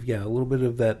kind of, a little bit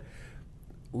of that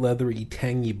leathery,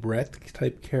 tangy Brett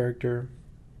type character.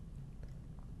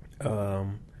 That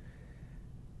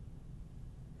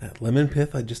lemon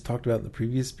pith I just talked about in the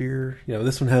previous beer. You know,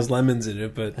 this one has lemons in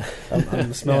it, but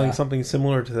I'm smelling something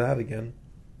similar to that again.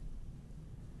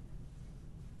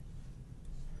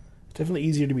 It's definitely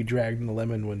easier to be dragged in the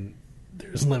lemon when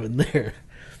there's lemon there.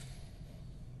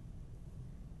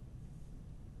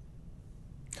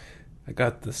 I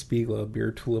got the Spiegel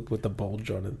beer tulip with the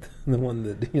bulge on it. The one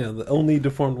that, the only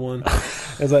deformed one.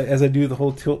 As I do the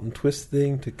whole tilt and twist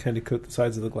thing to kind of coat the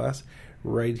sides of the glass,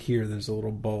 right here there's a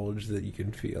little bulge that you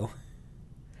can feel.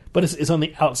 But it's on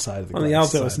the outside of the glass. On the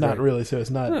outside, so it's not really. So it's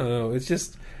not. No, it's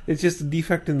just a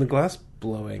defect in the glass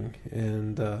blowing,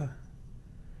 and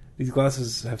these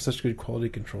glasses have such good quality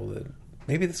control that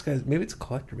maybe it's a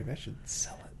collector. Maybe I should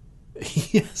sell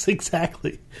it. Yes,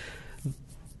 exactly.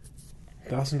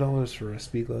 $1,000 for a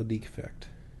Spiegel defect.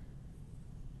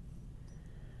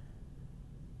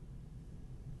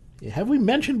 Yeah, have we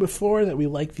mentioned before that we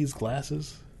like these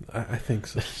glasses? I think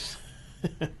so.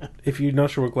 If you're not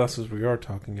sure what glasses we are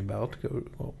talking about,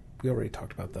 we already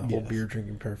talked about the whole beer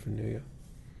drinking paraphernalia.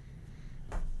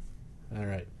 All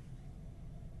right.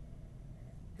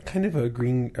 Kind of a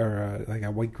green or like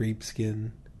a white grape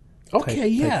skin.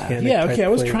 Okay, okay. I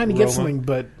was trying to get something,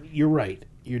 but you're right.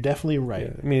 You're definitely right.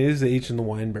 Yeah, I mean, it is aged in the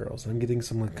wine barrels. I'm getting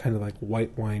some kind of like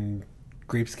white wine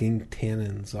grape skin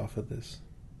tannins off of this.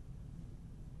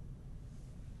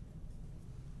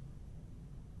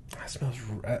 That smells.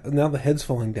 Now the head's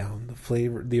falling down. The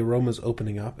flavor, the aroma's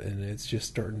opening up, and it's just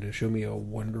starting to show me a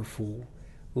wonderful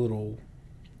little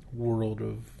world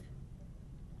of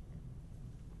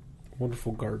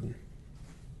wonderful garden.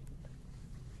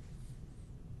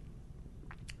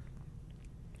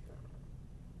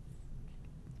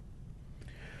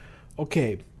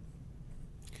 Okay.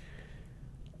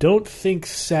 Don't think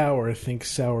sour, think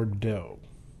sourdough.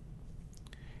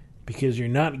 Because you're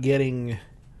not getting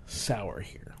sour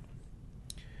here.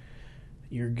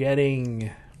 You're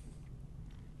getting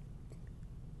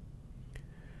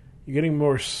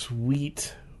more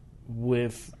sweet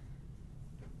with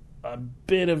a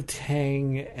bit of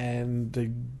tang and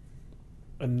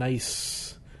a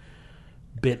nice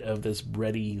bit of this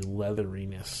bready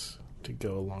leatheriness to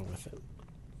go along with it.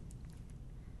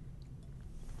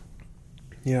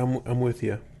 Yeah, I'm with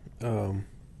you.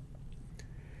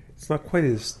 It's not quite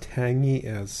as tangy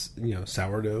as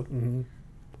sourdough. Mm-hmm.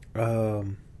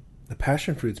 The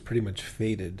passion fruit's pretty much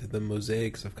faded. The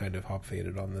mosaics have kind of hop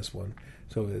faded on this one,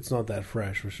 so it's not that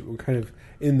fresh. We're kind of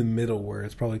in the middle where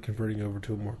it's probably converting over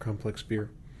to a more complex beer.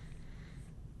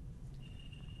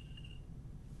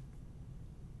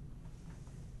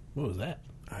 What was that?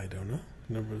 I don't know.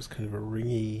 It was kind of a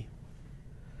ringy.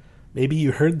 Maybe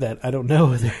you heard that. I don't know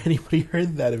whether anybody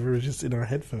heard that, if it was just in our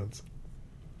headphones.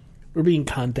 We're being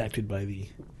contacted by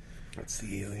That's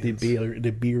the aliens.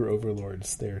 the beer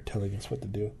overlords. They're telling us what to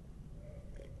do.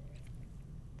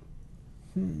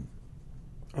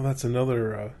 Oh, that's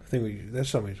another thing. That's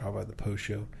something we talk about the post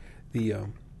show. The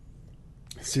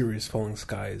series Falling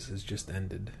Skies has just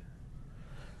ended.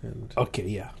 And Okay,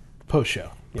 yeah. Post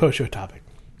show topic.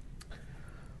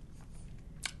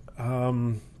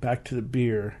 Back to the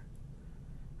beer.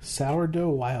 Sourdough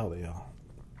Wild Ale.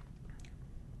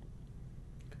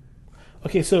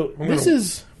 Okay, so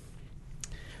this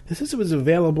was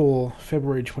available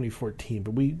February 2014,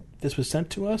 but this was sent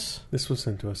to us. This was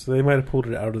sent to us. They might have pulled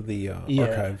it out of the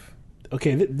archive.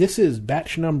 Okay, this is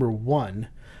batch number 1,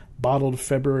 bottled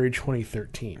February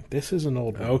 2013. This is an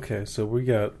old one. Okay, so we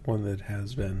got one that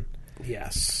has been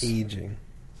aging.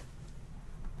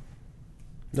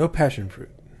 No passion fruit.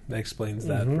 That explains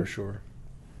that for sure.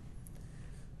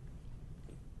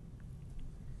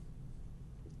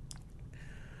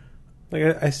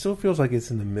 Like I still feels like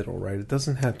it's in the middle, right? It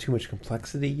doesn't have too much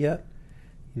complexity yet.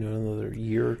 Another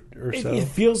year or so. It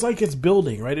feels like it's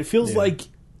building, right? It feels like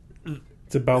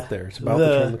it's about there. It's about to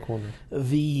turn the corner.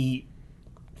 The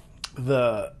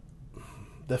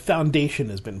foundation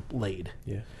has been laid.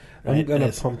 Yeah, right? I'm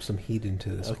gonna pump some heat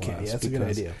into this. Okay, glass that's a good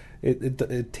idea.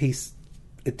 It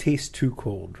tastes too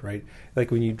cold, right?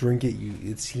 Like when you drink it,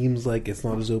 it seems like it's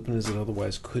not as open as it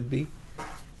otherwise could be.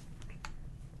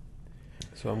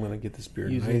 So I'm going to get this beer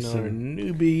using nice our and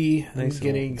newbie. nice. I'm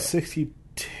getting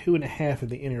 62.5 at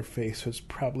the interface, so it's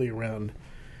probably around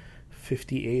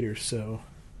 58 or so.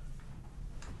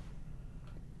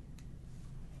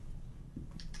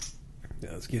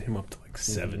 Yeah, let's get him up to like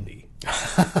 70.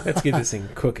 Let's get this thing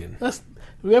cooking. Do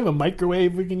we have a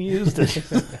microwave we can use?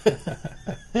 Actually,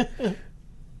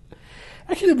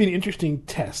 that'd be an interesting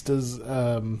test.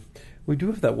 We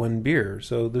do have that one beer.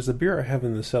 So there's a beer I have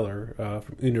in the cellar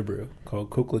from Unibrew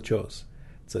called Coq Lachos.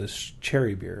 It's a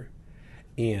cherry beer.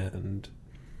 And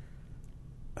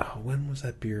when was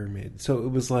that beer made? So it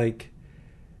was like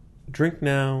drink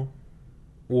now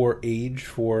or age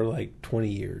for like 20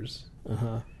 years.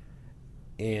 Uh-huh.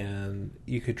 And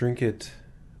you could drink it.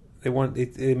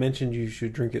 They mentioned you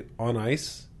should drink it on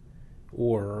ice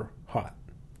or hot.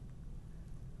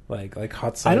 Like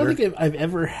hot cider. I don't think I've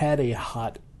ever had a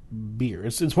hot beer.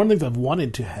 It's one of the things I've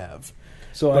wanted to have.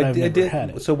 So I did. Had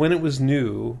it. So when it was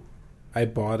new, I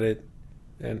bought it,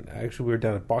 and actually we were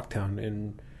down at Bachtown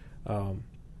in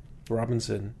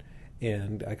Robinson,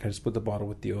 and I kind of split the bottle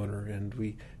with the owner, and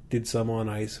we did some on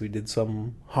ice, we did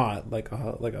some hot, like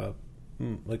a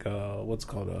what's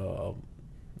called a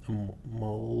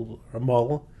mull,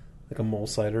 like a mull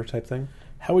cider type thing.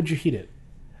 How would you heat it?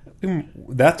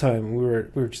 That time we were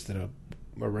just in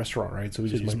a restaurant, right? So we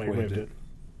just microwaved it.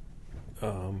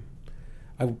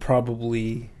 I would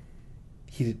probably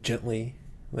heat it gently.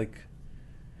 Like,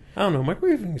 I don't know.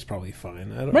 Microwaving is probably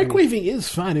fine. Microwaving is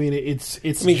fine. I mean, it's.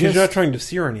 because you're not trying to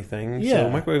sear anything. Yeah.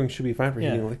 So microwaving should be fine for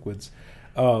heating liquids.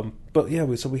 But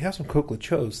yeah, so we have some Coq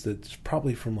Lachos that's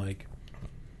probably from like.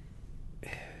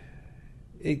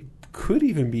 It could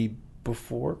even be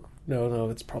before. No,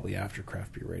 it's probably after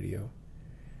Craft Beer Radio.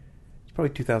 It's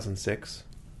probably 2006.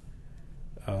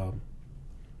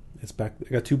 It's back. I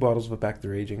got 2 bottles of it back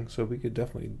there aging, so we could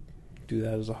definitely do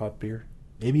that as a hot beer.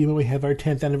 Maybe when we have our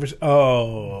 10th anniversary.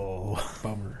 Oh,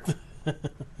 bummer.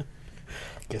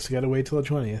 Guess we got to wait till the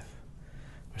 20th.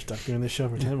 We're stuck doing this show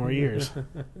for 10 more years.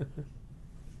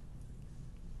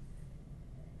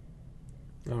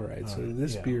 All right, so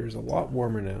this beer is a lot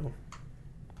warmer now.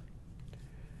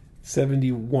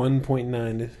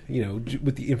 71.9,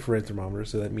 with the infrared thermometer,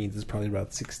 so that means it's probably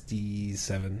about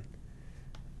 67.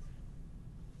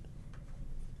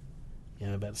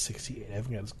 Yeah, about 68. I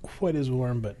haven't got quite as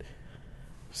warm, but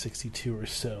 62 or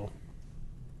so.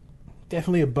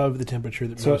 Definitely above the temperature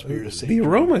that most beer is safe. The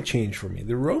aroma changed for me.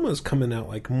 The aroma is coming out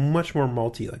like much more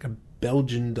malty, like a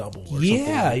Belgian double or something.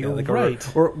 Yeah, you're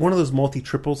right. Or one of those malty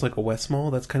triples like a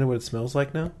Westmalle. That's kind of what it smells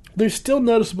like now. There's still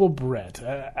noticeable Brett.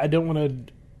 I don't want to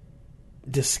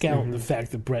discount the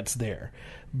fact that Brett's there.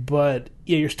 But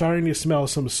yeah, you're starting to smell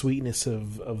some sweetness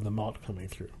of the malt coming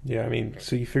through. Yeah, I mean,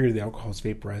 so you figure the alcohol is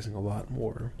vaporizing a lot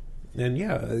more. And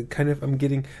yeah, kind of, I'm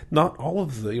getting not all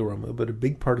of the aroma, but a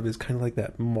big part of it is kind of like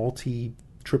that malty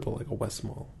triple, like a West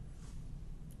Malt.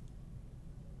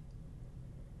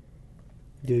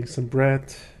 Getting some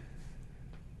Brett,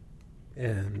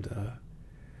 and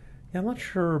yeah, I'm not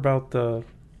sure about the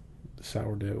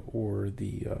sourdough or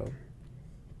the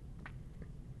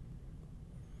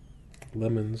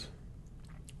lemons.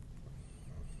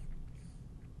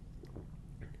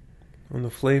 On the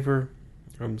flavor,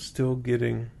 I'm still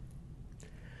getting.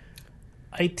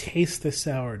 I taste the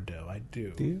sourdough. I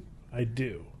do. Do you? I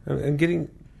do. I'm getting.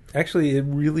 Actually, it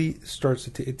really starts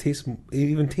to. It tastes. It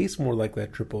even tastes more like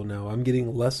that triple now. I'm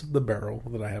getting less of the barrel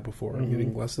that I had before. I'm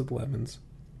getting less of the lemons.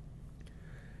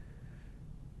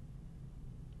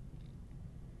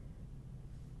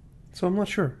 So I'm not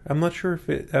sure. I'm not sure if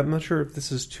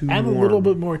this is too. And warm. a little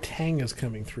bit more tang is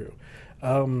coming through.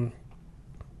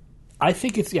 I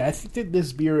think it's. Yeah, I think that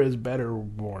this beer is better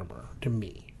warmer to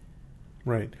me.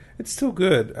 Right. It's still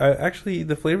good. Actually,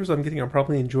 the flavors I'm getting, I'm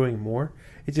probably enjoying more.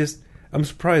 It just. I'm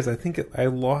surprised. I think I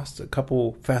lost a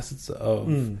couple facets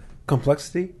of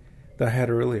complexity that I had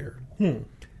earlier.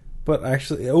 But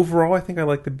actually, overall, I think I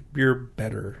like the beer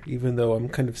better, even though I'm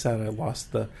kind of sad I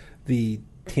lost the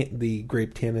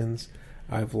grape tannins.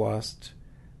 I've lost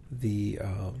the...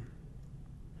 I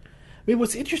mean,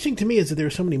 what's interesting to me is that there are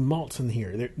so many malts in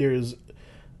here. There's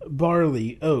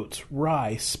barley, oats,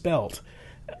 rye, spelt.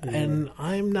 And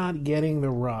I'm not getting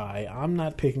the rye. I'm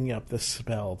not picking up the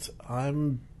spelt.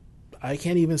 I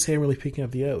can't even say I'm really picking up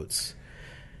the oats.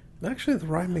 Actually, the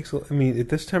rye makes... I mean, at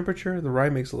this temperature, the rye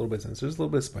makes a little bit of sense. There's a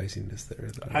little bit of spiciness there.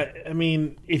 I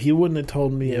mean, if you wouldn't have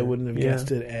told me, I wouldn't have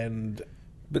guessed it.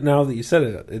 But now that you said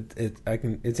it,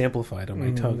 it's amplified on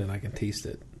my tongue, and I can taste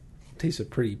it. Taste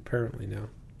it pretty apparently now.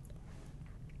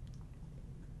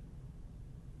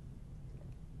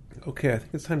 Okay, I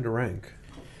think it's time to rank.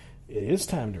 It is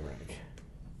time to rank.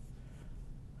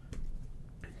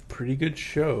 Pretty good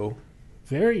show.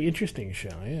 Very interesting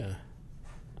show, yeah.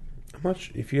 I'm not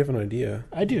sure if you have an idea.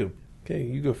 I do. Okay,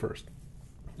 you go first.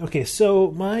 Okay, so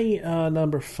my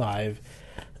number 5,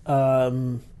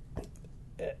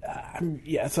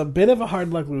 it's a bit of a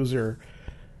hard luck loser,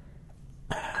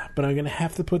 but I'm going to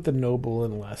have to put the Noble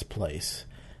in last place.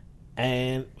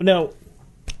 And, no,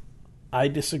 I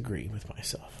disagree with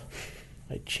myself.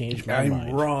 I changed my mind.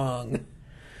 I'm wrong.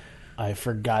 I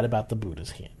forgot about the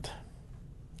Buddha's Hand.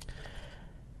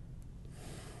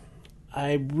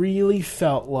 I really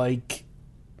felt like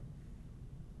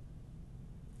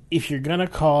if you're going to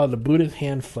call it a Buddha's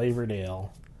Hand flavored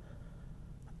ale,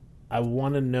 I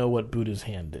want to know what Buddha's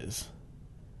Hand is.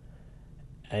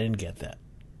 I didn't get that.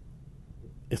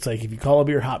 It's like if you call a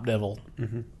beer Hop Devil,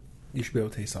 you should be able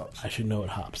to taste hops. I should know what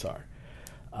hops are.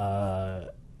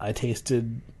 I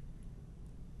tasted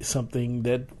something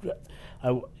that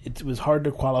it was hard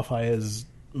to qualify as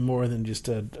more than just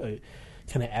a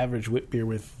kind of average wit beer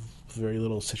with very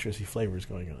little citrusy flavors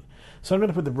going on. So I'm going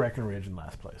to put the Breckenridge in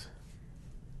last place.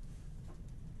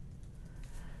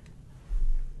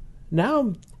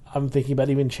 Now I'm thinking about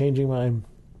even changing my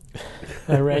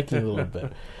ranking a little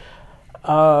bit.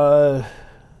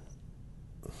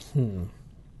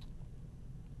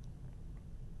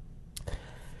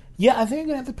 Yeah, I think I'm going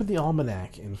to have to put the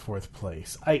Almanac in 4th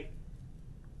place. I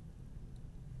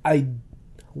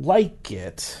like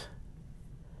it.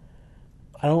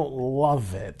 I don't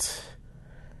love it.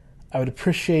 I would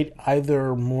appreciate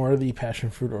either more of the passion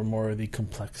fruit or more of the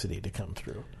complexity to come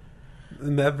through.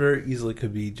 And that very easily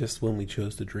could be just when we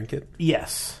chose to drink it.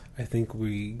 Yes. I think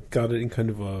we got it in kind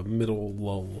of a middle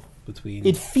lull between...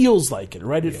 It feels like it,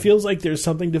 right? It feels like there's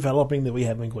something developing that we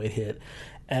haven't quite hit,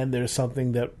 and there's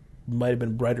something that might have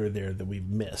been brighter there that we've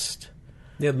missed.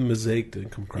 Yeah, the mosaic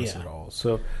didn't come across at all.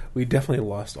 So we definitely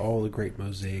lost all the great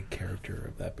mosaic character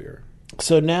of that beer.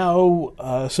 So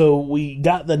now, so we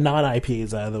got the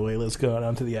non-IPAs out of the way. Let's go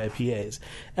on to the IPAs.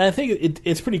 And I think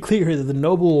it's pretty clear here that the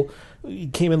Noble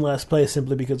came in last place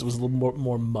simply because it was a little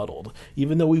more muddled.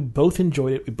 Even though we both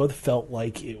enjoyed it, we both felt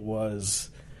like it was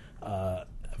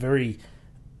it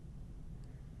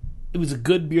was a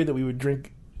good beer that we would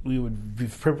drink. We would be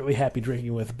perfectly happy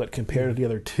drinking with, but compared to the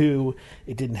other two,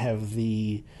 it didn't have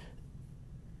the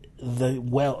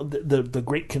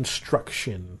great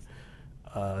construction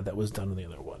that was done in the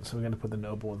other one. So we're going to put the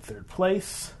Noble in 3rd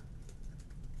place.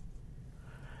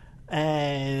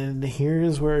 And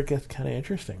here's where it gets kind of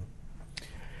interesting.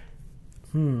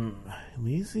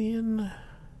 Elysian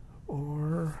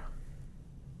or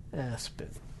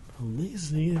Aspen?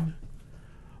 Elysian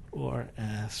or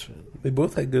Aspen? They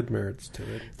both had good merits to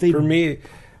it.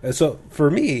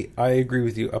 For me, I agree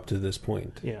with you up to this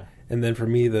point. Yeah. And then for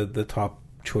me, the top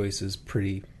choice is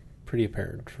pretty pretty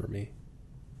apparent for me.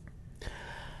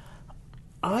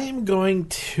 I'm going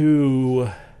to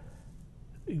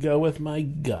go with my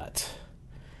gut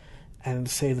and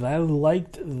say that I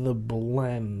liked the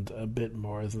blend a bit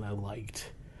more than I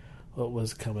liked what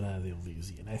was coming out of the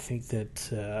Elysian. I think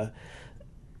that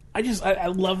I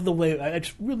love the way, I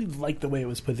just really like the way it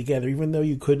was put together, even though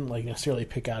you couldn't like necessarily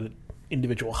pick out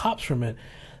individual hops from it.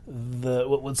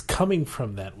 What was coming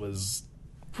from that was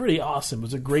pretty awesome. It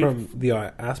was a great From the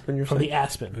Aspen, you're from saying? the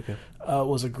Aspen. Okay.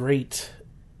 Was a great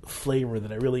flavor that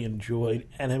I really enjoyed,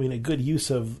 and I mean a good use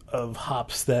of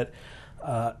hops that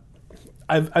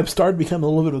I've started becoming a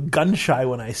little bit of gun shy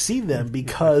when I see them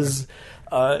because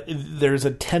there's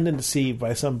a tendency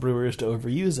by some brewers to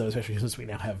overuse them, especially since we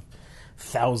now have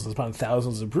thousands upon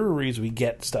thousands of breweries. We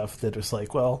get stuff that is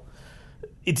like, well,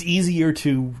 it's easier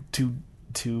to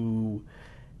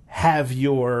have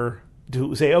to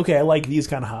say, okay, I like these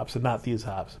kind of hops and not these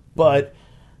hops, but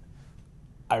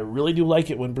I really do like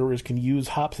it when brewers can use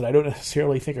hops that I don't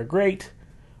necessarily think are great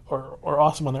or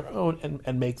awesome on their own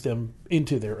and make them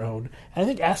into their own. And I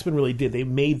think Aspen really did. They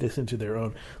made this into their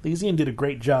own. Elysian did a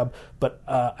great job, but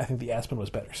I think the Aspen was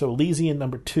better. So Elysian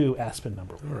number 2, Aspen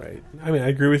number 1. All right. I mean, I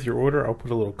agree with your order. I'll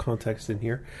put a little context in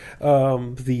here.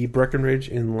 The Breckenridge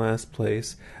in last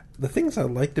place. The things I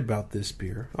liked about this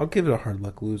beer, I'll give it a hard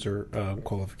luck loser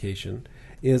qualification,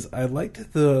 is I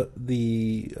liked the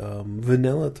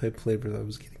vanilla type flavor that I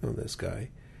was getting on this guy.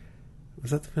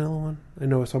 Was that the vanilla one? I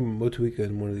know I saw Motueka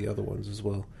in one of the other ones as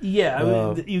well. Yeah, I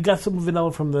mean, you got some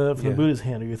vanilla from the Buddha's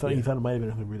hand. You thought it might have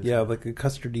been from the Buddha's hand. Like a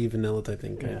custardy vanilla type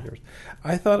thing. Kind of.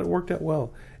 I thought it worked out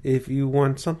well. If you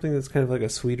want something that's kind of like a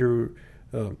sweeter,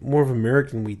 more of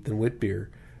American wheat than wit beer,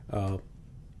 I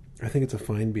think it's a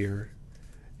fine beer.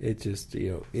 It just,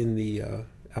 in the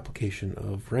application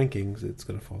of rankings, it's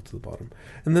going to fall to the bottom.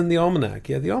 And then the Almanac.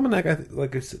 Yeah, the Almanac,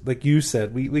 like you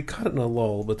said, we caught it in a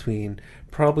lull between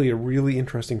probably a really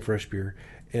interesting fresh beer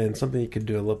and something you could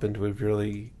develop into a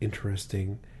really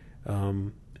interesting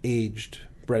aged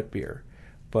Brett beer.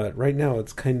 But right now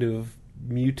it's kind of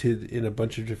muted in a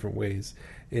bunch of different ways.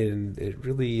 And it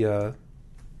really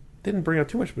didn't bring out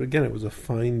too much. But again, it was a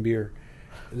fine beer.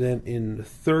 Then in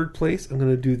third place, I'm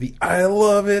going to do the I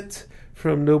Love It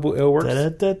from Noble Ale Works.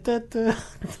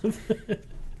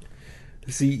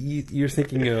 See, you're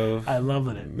thinking of I love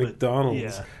it. McDonald's.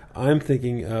 Yeah. I'm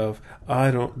thinking of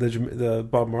the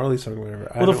Bob Marley song or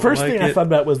whatever. Well, the first thing I thought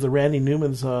about was the Randy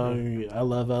Newman song, I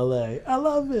Love LA. I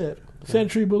love it.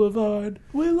 Century Boulevard.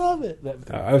 We love it.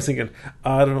 I was thinking,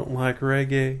 I don't like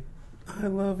reggae. I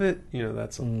love it.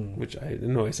 That song, which I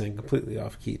know I sang completely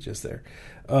off key just there.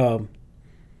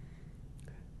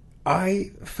 I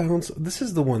found this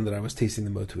is the one that I was tasting the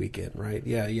Motueka in, right?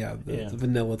 The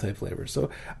vanilla type flavor.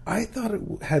 So I thought it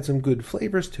had some good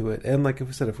flavors to it, and like I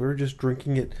said, if we were just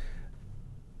drinking it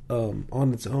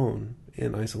on its own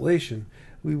in isolation,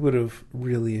 we would have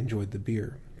really enjoyed the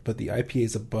beer. But the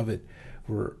IPAs above it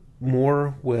were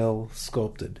more well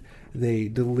sculpted. They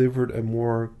delivered a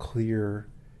more clear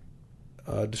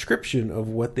description of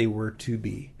what they were to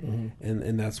be,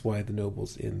 and that's why the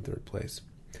Noble's in third place.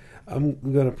 I'm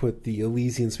going to put the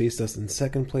Elysian Space Dust in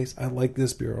second place. I like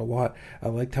this beer a lot. I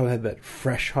liked how it had that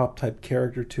fresh hop type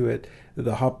character to it.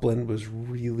 The hop blend was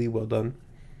really well done.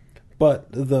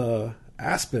 But the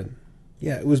Aspen,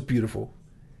 it was beautiful.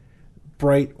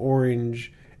 Bright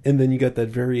orange, and then you got that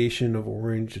variation of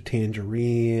orange to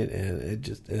tangerine, and it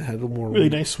had a little more really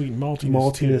nice sweet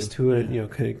maltiness to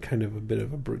it. Kind of a bit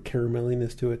of a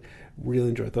caramelliness to it. Really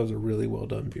enjoyed it. That was a really well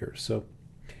done beer. So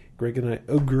Greg and I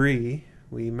agree.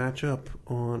 We match up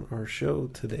on our show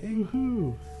today.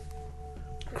 Woohoo.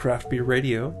 Craft Beer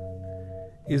Radio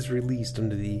is released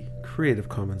under the Creative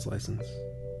Commons license.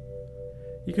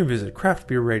 You can visit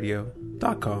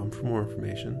craftbeerradio.com for more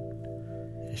information.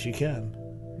 Yes, you can.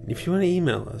 If you want to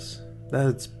email us,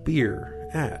 that's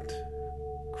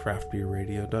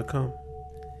beer@craftbeerradio.com.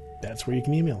 That's where you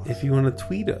can email us. If you want to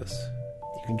tweet us,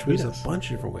 you can tweet us. A bunch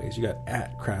of different ways. You got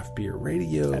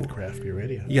 @craftbeerradio.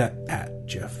 @craftbeerradio. You got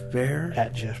 @JeffBear.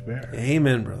 @JeffBear.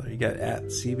 Amen, brother. You got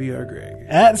 @CBRGreg.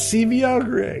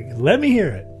 @CBRGreg. Let me hear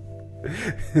it.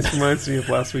 This reminds me of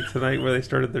last week tonight where they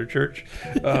started their church.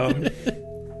 What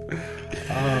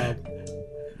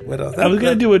else? I was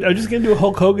just gonna do a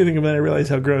Hulk Hogan thing, and then I realized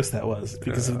how gross that was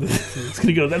because of it's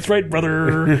gonna go. That's right,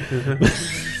 brother.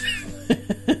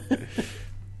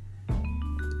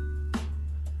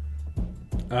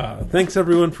 Thanks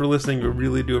everyone for listening. We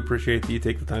really do appreciate that you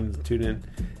take the time to tune in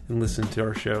and listen to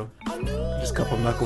our show. Just a couple of knuckles.